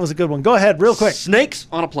 That was a good one. Go ahead, real quick. Snakes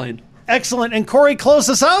on a plane. Excellent. And Corey, close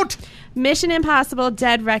us out. Mission Impossible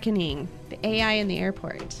Dead Reckoning. The AI in the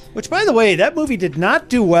airport. Which, by the way, that movie did not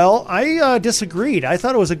do well. I disagreed. I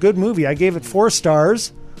thought it was a good movie. I gave it 4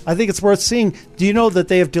 stars. I think it's worth seeing. Do you know that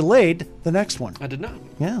they have delayed the next one? I did not.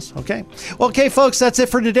 Yes, okay. Well, okay, folks, that's it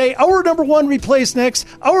for today. Hour number 1 replays next.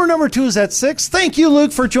 Hour number 2 is at 6. Thank you,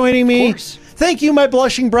 Luke, for joining me. Of course. Thank you, my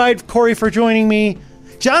blushing bride, Corey, for joining me.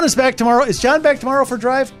 John is back tomorrow. Is John back tomorrow for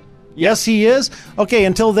Drive? Yes, he is. Okay,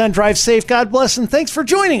 until then, drive safe, God bless, and thanks for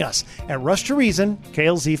joining us at Rush to Reason,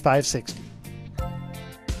 KLZ 560.